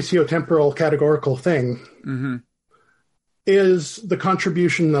other spatiotemporal categorical thing is the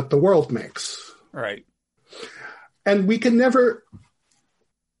contribution that the world makes. Right. And we can never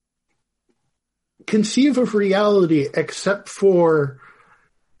conceive of reality except for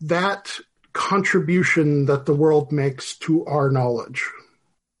that contribution that the world makes to our knowledge.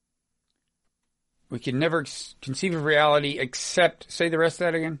 We can never conceive of reality except, say the rest of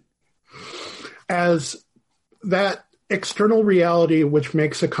that again? As that external reality which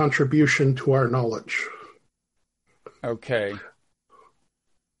makes a contribution to our knowledge. Okay.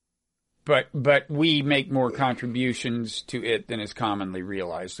 But we make more contributions to it than is commonly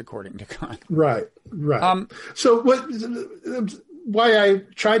realized, according to Kant. Right. So why I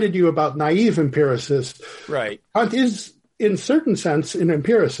chided you about naive empiricist. Right. Kant is, in certain sense, an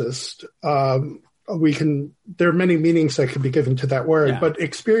empiricist. There are many meanings that could be given to that word, but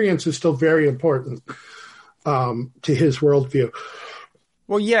experience is still very important to his worldview.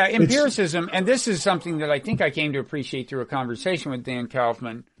 Well, yeah, empiricism, and this is something that I think I came to appreciate through a conversation with Dan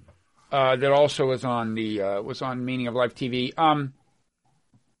Kaufman, that also was on Meaning of Life TV.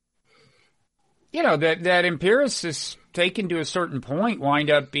 That empiricists, taken to a certain point,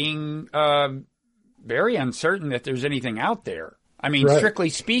 wind up being very uncertain that there's anything out there. I mean, strictly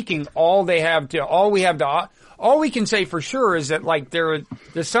speaking, all we can say for sure is that, like, there's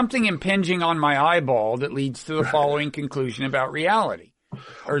something impinging on my eyeball that leads to the following conclusion about reality,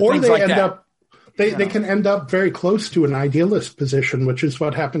 or things like that. They can end up very close to an idealist position, which is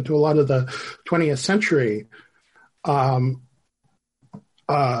what happened to a lot of the 20th century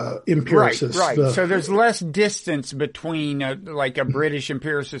empiricists. Right. So there's less distance between a British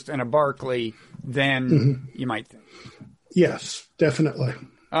empiricist and a Berkeley than you might think. Yes, definitely.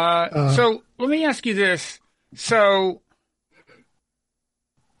 So let me ask you this. So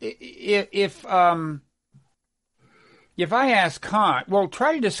if I ask Kant, well,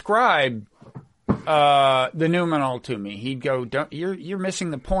 try to describe the noumenal to me, he'd go, you're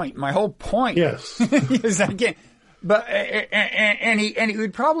missing the point. My whole point is I can't. But and he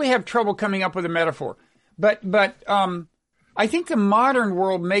would probably have trouble coming up with a metaphor. But I think the modern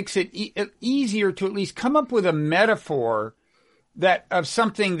world makes it easier to at least come up with a metaphor that of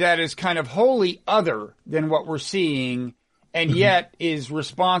something that is kind of wholly other than what we're seeing, and yet is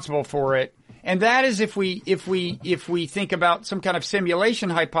responsible for it. And that is if we think about some kind of simulation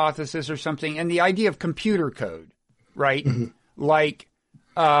hypothesis or something, and the idea of computer code, right? Mm-hmm. Like,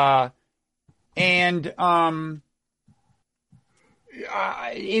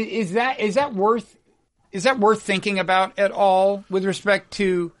 is that worth thinking about at all with respect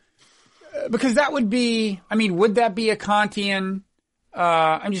to? Because that would be, I mean, would that be a Kantian?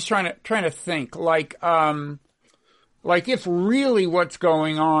 I'm just trying to think, like if really what's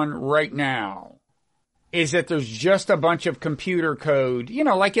going on right now is that there's just a bunch of computer code,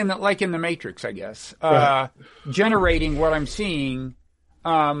 like in the Matrix, I guess, right, generating what I'm seeing.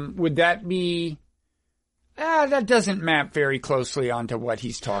 Would that be? That doesn't map very closely onto what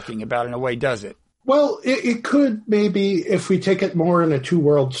he's talking about in a way, does it? Well, it could maybe if we take it more in a two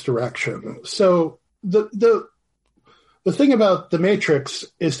worlds direction. So the thing about the Matrix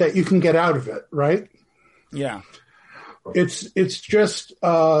is that you can get out of it, right? Yeah. It's just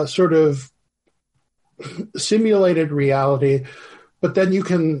sort of simulated reality, but then you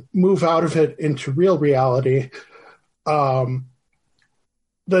can move out of it into real reality. Then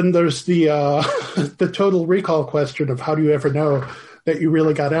there's the the total recall question of how do you ever know that you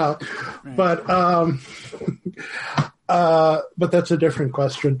really got out? Right. But that's a different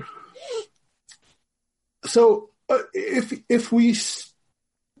question. So if we, of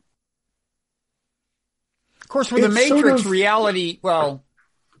course, with the Matrix sort of, reality, well,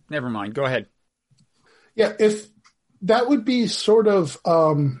 never mind. Go ahead. Yeah, if that would be sort of,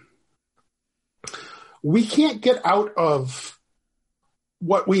 we can't get out of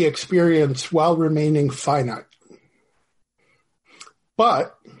what we experience while remaining finite.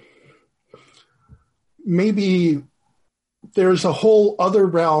 But maybe there's a whole other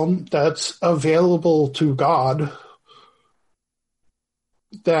realm that's available to God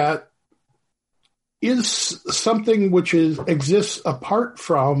that is something which exists apart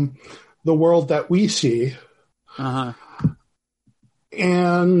from the world that we see. Uh-huh.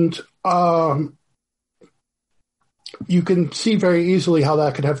 And you can see very easily how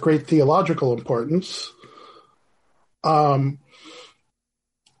that could have great theological importance.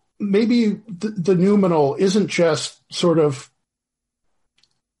 Maybe the noumenal isn't just sort of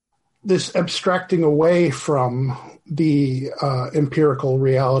this abstracting away from the empirical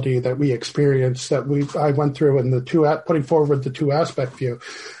reality that we experience that I went through in putting forward the two aspect view.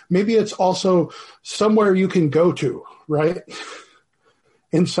 Maybe it's also somewhere you can go to, right?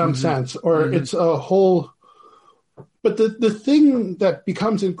 In some mm-hmm. sense, or mm-hmm. it's a whole. But the thing that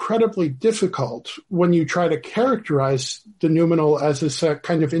becomes incredibly difficult when you try to characterize the noumenal as this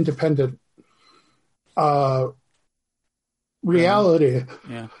kind of independent reality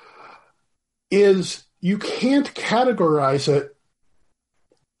is you can't categorize it,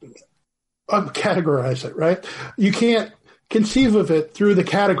 right? You can't conceive of it through the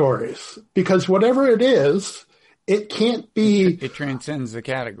categories because whatever it is, it can't be... It transcends the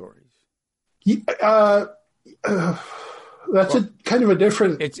categories. That's a kind of a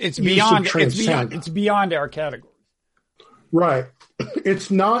different. It's beyond our categories. Right.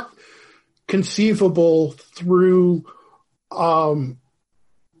 It's not conceivable through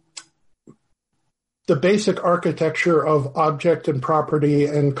the basic architecture of object and property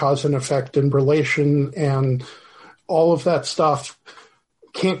and cause and effect and relation and all of that stuff.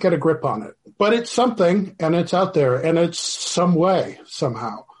 Can't get a grip on it, but it's something and it's out there and it's some way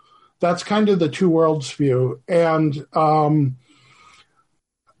somehow. That's kind of the two worlds view. And the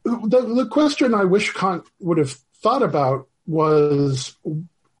question I wish Kant would have thought about was,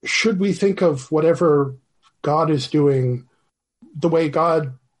 should we think of whatever God is doing, the way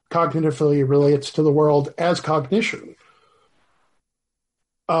God cognitively relates to the world as cognition?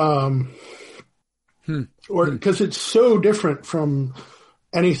 Or because it's so different from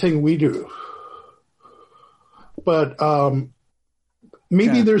anything we do. But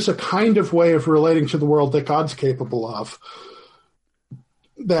maybe there's a kind of way of relating to the world that God's capable of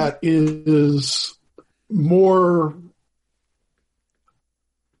that is more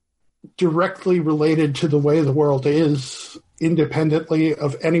directly related to the way the world is, independently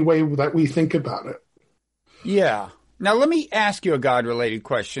of any way that we think about it. Yeah. Now, let me ask you a God-related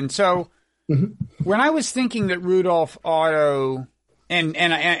question. So, when I was thinking that Rudolf Otto,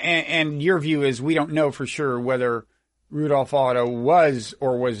 and your view is we don't know for sure whether Rudolf Otto was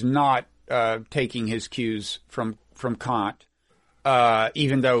or was not taking his cues from Kant,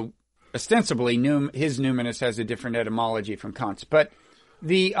 even though ostensibly his numinous has a different etymology from Kant's. But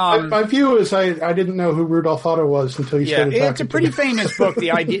my view is I didn't know who Rudolf Otto was until you started talking. It's a pretty famous book.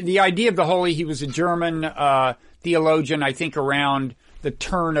 The idea of the holy. He was a German theologian, I think, around the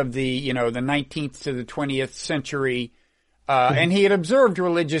turn of the 19th to the 20th century. And he had observed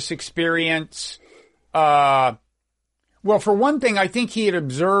religious experience. Well, for one thing, I think he had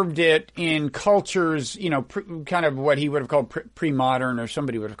observed it in cultures, kind of what he would have called pre-modern, or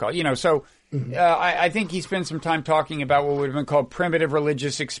somebody would have called, so I think he spent some time talking about what would have been called primitive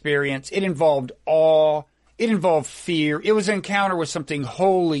religious experience. It involved awe. It involved fear. It was an encounter with something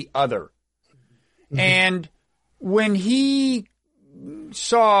wholly other. Mm-hmm. And when he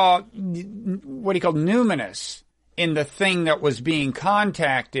saw what he called numinous in the thing that was being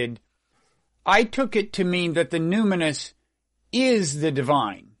contacted, I took it to mean that the numinous is the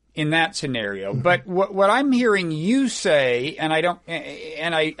divine in that scenario. Mm-hmm. But what I'm hearing you say, and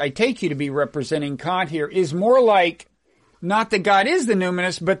I take you to be representing Kant here, is more like not that God is the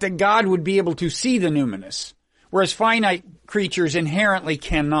numinous, but that God would be able to see the numinous, whereas finite creatures inherently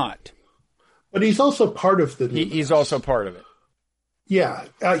cannot. But he's also part of the numinous. He's also part of it. Yeah,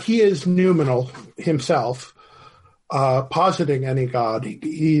 he is noumenal himself, positing any God.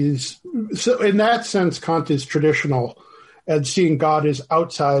 So in that sense, Kant is traditional and seeing God as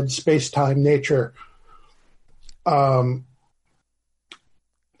outside space-time nature. But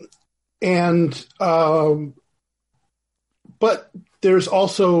there's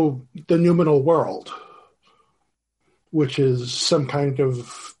also the noumenal world, which is some kind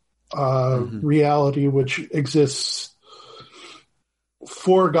of reality which exists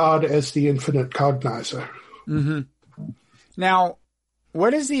for God as the infinite cognizer. Mm-hmm. Now,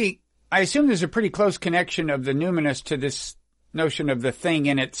 I assume there's a pretty close connection of the numinous to this notion of the thing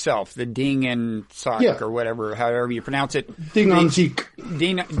in itself, the Ding and Sak, or whatever, however you pronounce it. Ding an sich.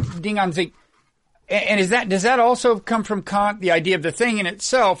 Ding an sich. And does that also come from Kant, the idea of the thing in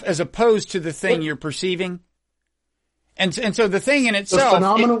itself, as opposed to the thing you're perceiving? And so the thing in itself, the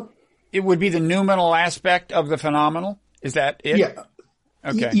phenomenal, it would be the noumenal aspect of the phenomenal. Is that it? Yeah.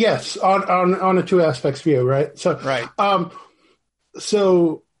 Okay. Yes, on a two aspects view, right? So, right.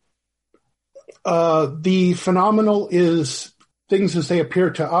 The phenomenal is things as they appear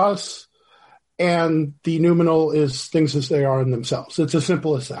to us, and the noumenal is things as they are in themselves. It's as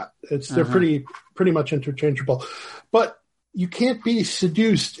simple as that. They're pretty much interchangeable. But you can't be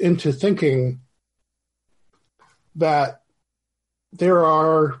seduced into thinking that there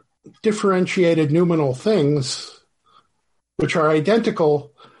are differentiated noumenal things which are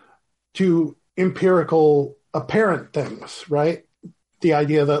identical to empirical apparent things, right? The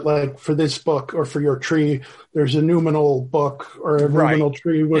idea that, like, for this book or for your tree, there's a noumenal book or a noumenal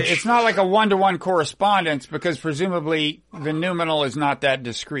tree. Which it's not like a one-to-one correspondence, because presumably the noumenal is not that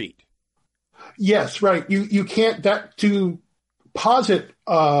discrete. Yes, right. You can't to posit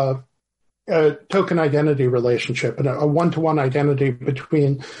a token identity relationship and a one-to-one identity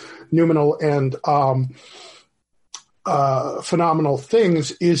between noumenal and phenomenal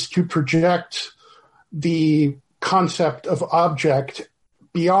things is to project the concept of object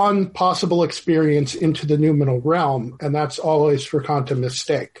beyond possible experience into the noumenal realm, and that's always for Kant a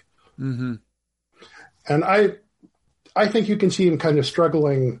mistake. Mm-hmm. And I think you can see him kind of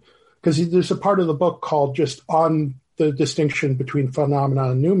struggling, because there's a part of the book called just on the distinction between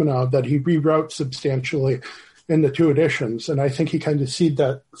phenomena and noumena that he rewrote substantially in the two editions, and I think he kind of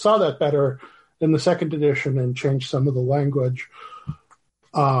saw that better in the second edition and changed some of the language.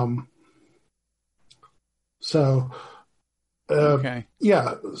 Okay.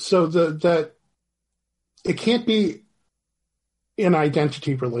 Yeah. So that it can't be an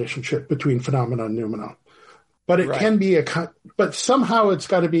identity relationship between phenomena and noumena, but it can be but somehow it's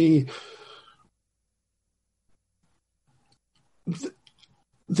got to be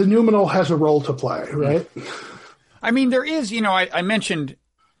the noumenal has a role to play, right? I mean, there is, I mentioned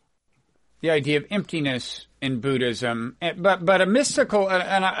the idea of emptiness in Buddhism, but a mystical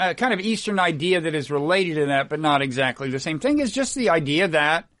and a kind of Eastern idea that is related to that, but not exactly the same thing, is just the idea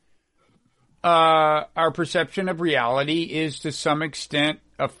that our perception of reality is to some extent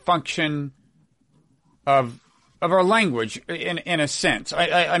a function of our language in a sense.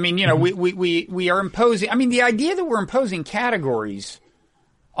 I mean, we are imposing. I mean, the idea that we're imposing categories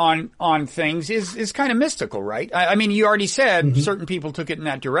on things is kind of mystical, right? I mean, you already said certain people took it in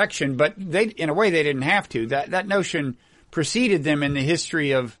that direction, but in a way they didn't have to. That notion preceded them in the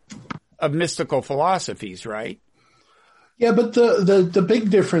history of mystical philosophies, right? Yeah, but the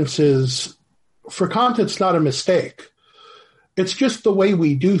big difference is, for Kant, it's not a mistake. It's just the way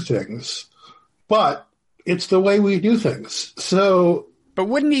we do things, but it's the way we do things. So, but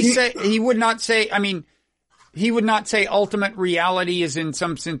wouldn't he say, he would not say, I mean, he would not say ultimate reality is in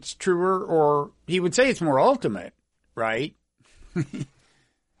some sense truer, or he would say it's more ultimate, right?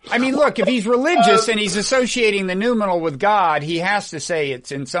 I mean, look, if he's religious and he's associating the noumenal with God, he has to say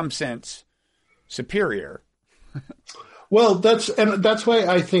it's in some sense superior. Well, that's why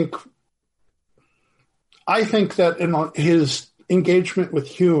I think that in his engagement with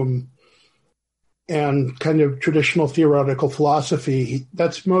Hume and kind of traditional theoretical philosophy,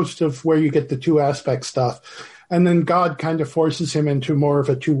 that's most of where you get the two aspect stuff. And then God kind of forces him into more of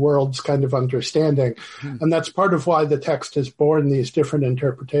a two worlds kind of understanding. And that's part of why the text has borne these different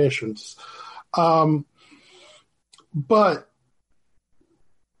interpretations. But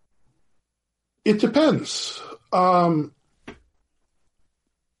it depends.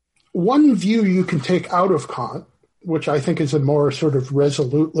 One view you can take out of Kant, which I think is a more sort of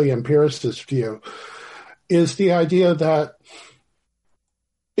resolutely empiricist view, is the idea that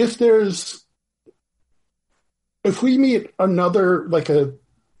if we meet another, like a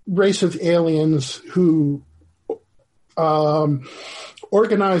race of aliens who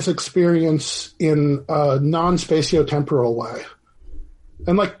organize experience in a non-spatiotemporal way,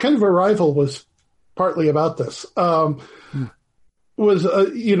 and like kind of Arrival was partly about this,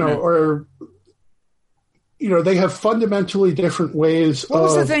 they have fundamentally different ways. What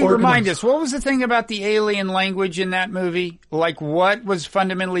was the thing? Remind us. What was the thing about the alien language in that movie? Like, what was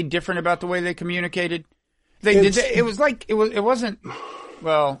fundamentally different about the way they communicated? It wasn't.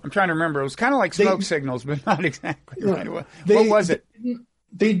 Well, I'm trying to remember. It was kind of like smoke signals, but not exactly right. What was it?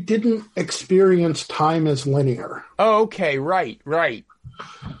 They didn't experience time as linear. Oh, okay, right.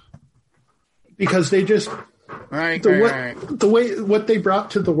 Because they just. The way what they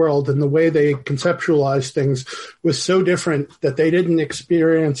brought to the world and the way they conceptualized things was so different that they didn't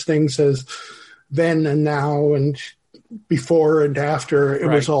experience things as then and now and before and after. It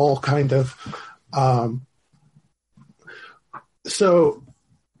was all kind of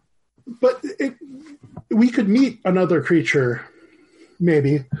we could meet another creature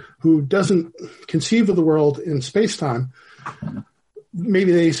maybe who doesn't conceive of the world in space-time.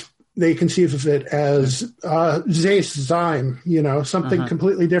 Maybe they conceive of it as Sein, something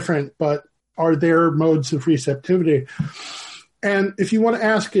completely different, but are their modes of receptivity. And if you want to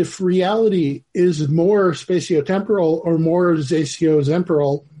ask if reality is more spatiotemporal or more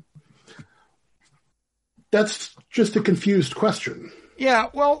spatiotemporal, that's just a confused question. Yeah,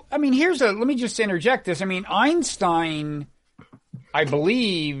 well, I mean, let me just interject this. I mean, Einstein, I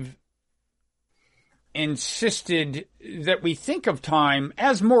believe, insisted that we think of time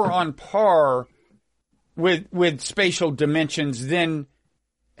as more on par with spatial dimensions than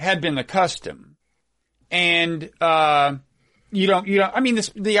had been the custom. And the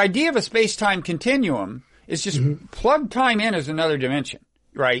idea of a space-time continuum is just plug time in as another dimension,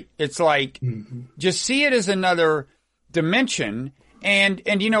 right? It's like just see it as another dimension. And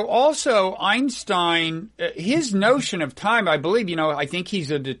also Einstein, his notion of time, I believe, I think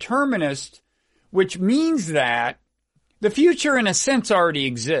he's a determinist, which means that the future, in a sense, already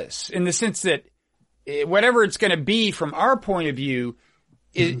exists, in the sense that whatever it's going to be from our point of view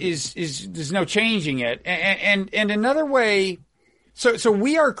is there's no changing it. And another way, so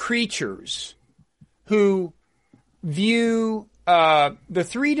we are creatures who view the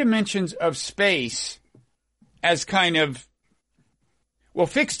three dimensions of space as kind of,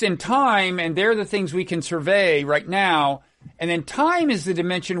 fixed in time, and they're the things we can survey right now. And then time is the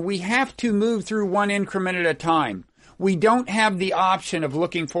dimension we have to move through one increment at a time. We don't have the option of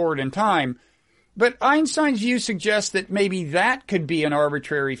looking forward in time. But Einstein's view suggests that maybe that could be an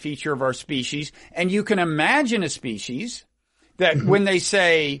arbitrary feature of our species. And you can imagine a species that when they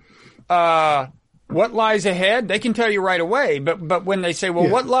say, what lies ahead, they can tell you right away. But when they say,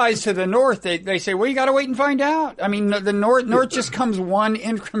 what lies to the north, they say, you got to wait and find out. I mean, the north just comes one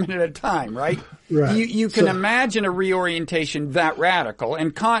increment at a time, right? Right. You can imagine a reorientation that radical,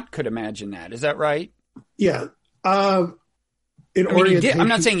 and Kant could imagine that. Is that right? Yeah. He did. I'm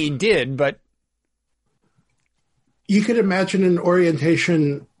not saying he did, but you could imagine an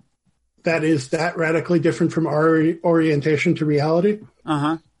orientation that is that radically different from our orientation to reality.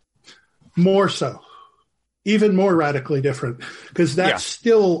 More so, even more radically different, because that's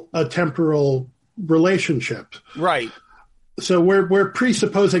still a temporal relationship, right? So we're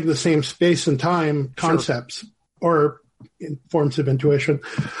presupposing the same space and time concepts or forms of intuition,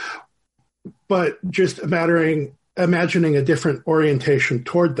 but just imagining a different orientation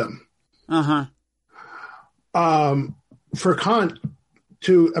toward them. For Kant,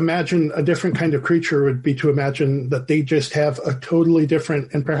 to imagine a different kind of creature would be to imagine that they just have a totally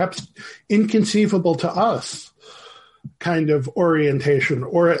different and perhaps inconceivable to us kind of orientation,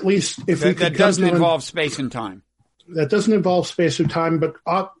 or at least if that doesn't involve space and time. That doesn't involve space and time, but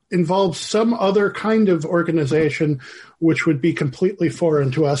involves some other kind of organization which would be completely foreign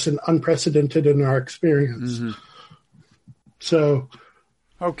to us and unprecedented in our experience. So,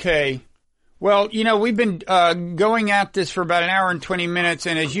 okay. Well, we've been going at this for about an hour and 20 minutes,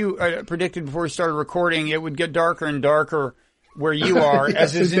 and as you predicted before we started recording, it would get darker and darker where you are, yes,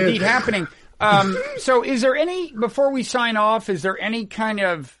 as is indeed happening. So is there before we sign off, is there any kind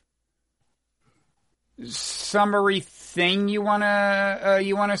of summary thing you want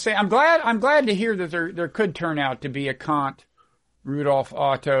to say? I'm glad to hear that there could turn out to be a Kant Rudolf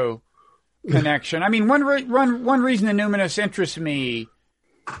Otto connection. I mean, one reason the numinous interests me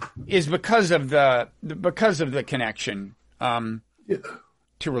is because of the connection to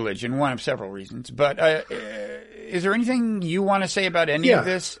religion. One of several reasons. But is there anything you want to say about any of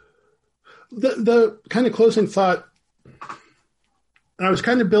this? The kind of closing thought, and I was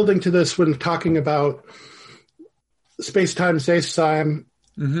kind of building to this when talking about space-time, space-time.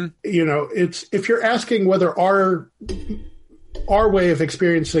 Mm-hmm. It's if you're asking whether our way of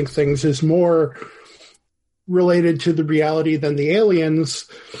experiencing things is more related to the reality than the aliens,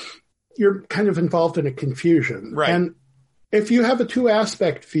 you're kind of involved in a confusion. Right. And if you have a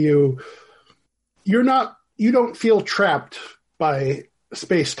two-aspect view, you don't feel trapped by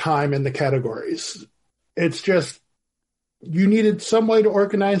space-time and the categories. It's just you needed some way to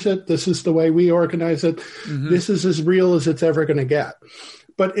organize it. This is the way we organize it. Mm-hmm. This is as real as it's ever going to get.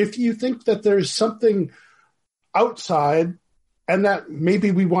 But if you think that there's something outside and that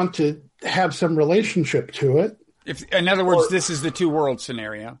maybe we want to have some relationship to it. In other words, this is the two world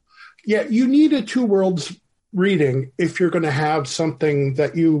scenario. Yeah, you need a two worlds reading if you're going to have something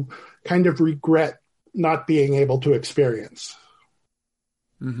that you kind of regret not being able to experience.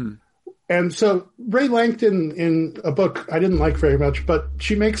 Mm-hmm. And so Ray Langton, in a book I didn't like very much, but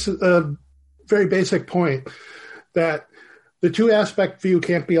she makes a very basic point that the two-aspect view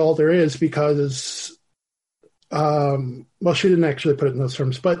can't be all there is because, she didn't actually put it in those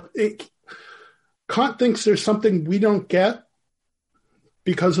terms, but Kant thinks there's something we don't get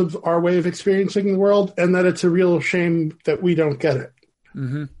because of our way of experiencing the world, and that it's a real shame that we don't get it.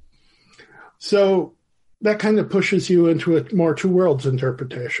 Mm-hmm. So that kind of pushes you into a more two worlds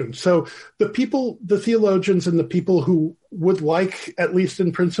interpretation. So the theologians and the people who would like, at least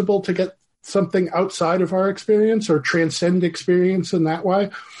in principle, to get something outside of our experience or transcend experience in that way,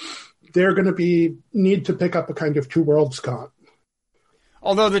 they're going to need to pick up a kind of two worlds Kant.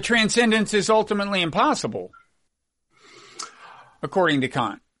 Although the transcendence is ultimately impossible, according to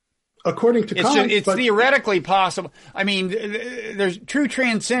Kant. According to Kant, it's theoretically possible. I mean, there's true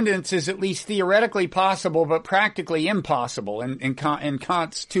transcendence is at least theoretically possible, but practically impossible in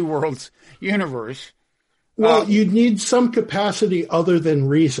Kant's two worlds universe. Well, you need some capacity other than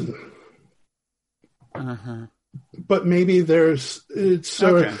reason. Uh-huh. But maybe if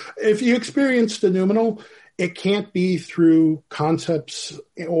you experience the noumenal, it can't be through concepts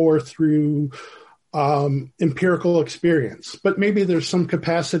or through empirical experience, but maybe there's some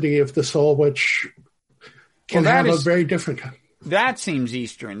capacity of the soul which can have a very different. That seems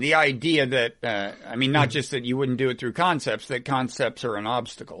Eastern. The idea that, not just that you wouldn't do it through concepts, that concepts are an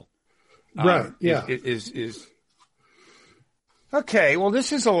obstacle. Right. Yeah. Is okay. Well,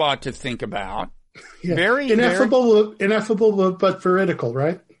 this is a lot to think about. Yeah. Very ineffable, but veridical,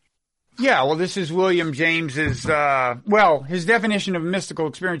 right? Yeah. Well, this is William James's. His definition of mystical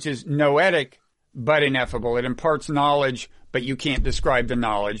experience is noetic, but ineffable. It imparts knowledge, but you can't describe the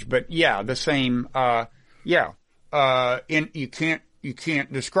knowledge. But yeah, the same. You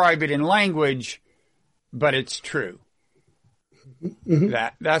can't describe it in language, but it's true. Mm-hmm.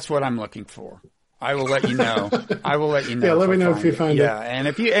 That's what I'm looking for. I will let you know. Yeah, let me know if you find it. Yeah, and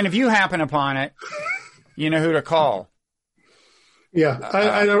if you happen upon it, you know who to call. Yeah,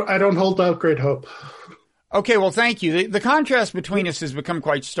 I don't hold out great hope. Okay, well, thank you. The contrast between us has become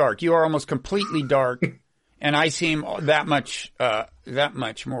quite stark. You are almost completely dark, and I seem that much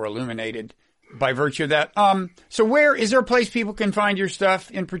more illuminated by virtue of that. So is there a place people can find your stuff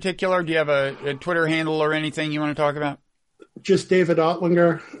in particular? Do you have a Twitter handle or anything you want to talk about? Just David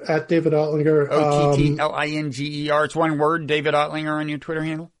Ottlinger, at David Ottlinger. Ottlinger. It's one word, David Ottlinger on your Twitter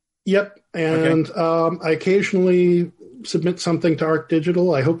handle? Yep. And I occasionally submit something to Arc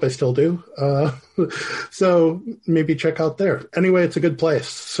Digital. I hope I still do. So maybe check out there. Anyway, it's a good place.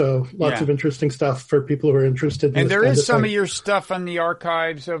 So lots of interesting stuff for people who are interested in And there is some of your stuff on the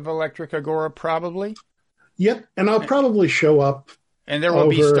archives of Electric Agora, probably? Yep. And I'll probably show up. And there will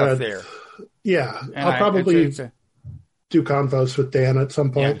be stuff there. Yeah. I'll probably do convos with Dan at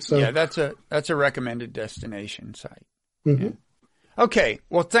some point. That's a recommended destination site. Mm-hmm. Yeah. Okay.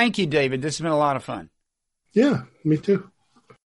 Well, thank you, David. This has been a lot of fun. Yeah, me too.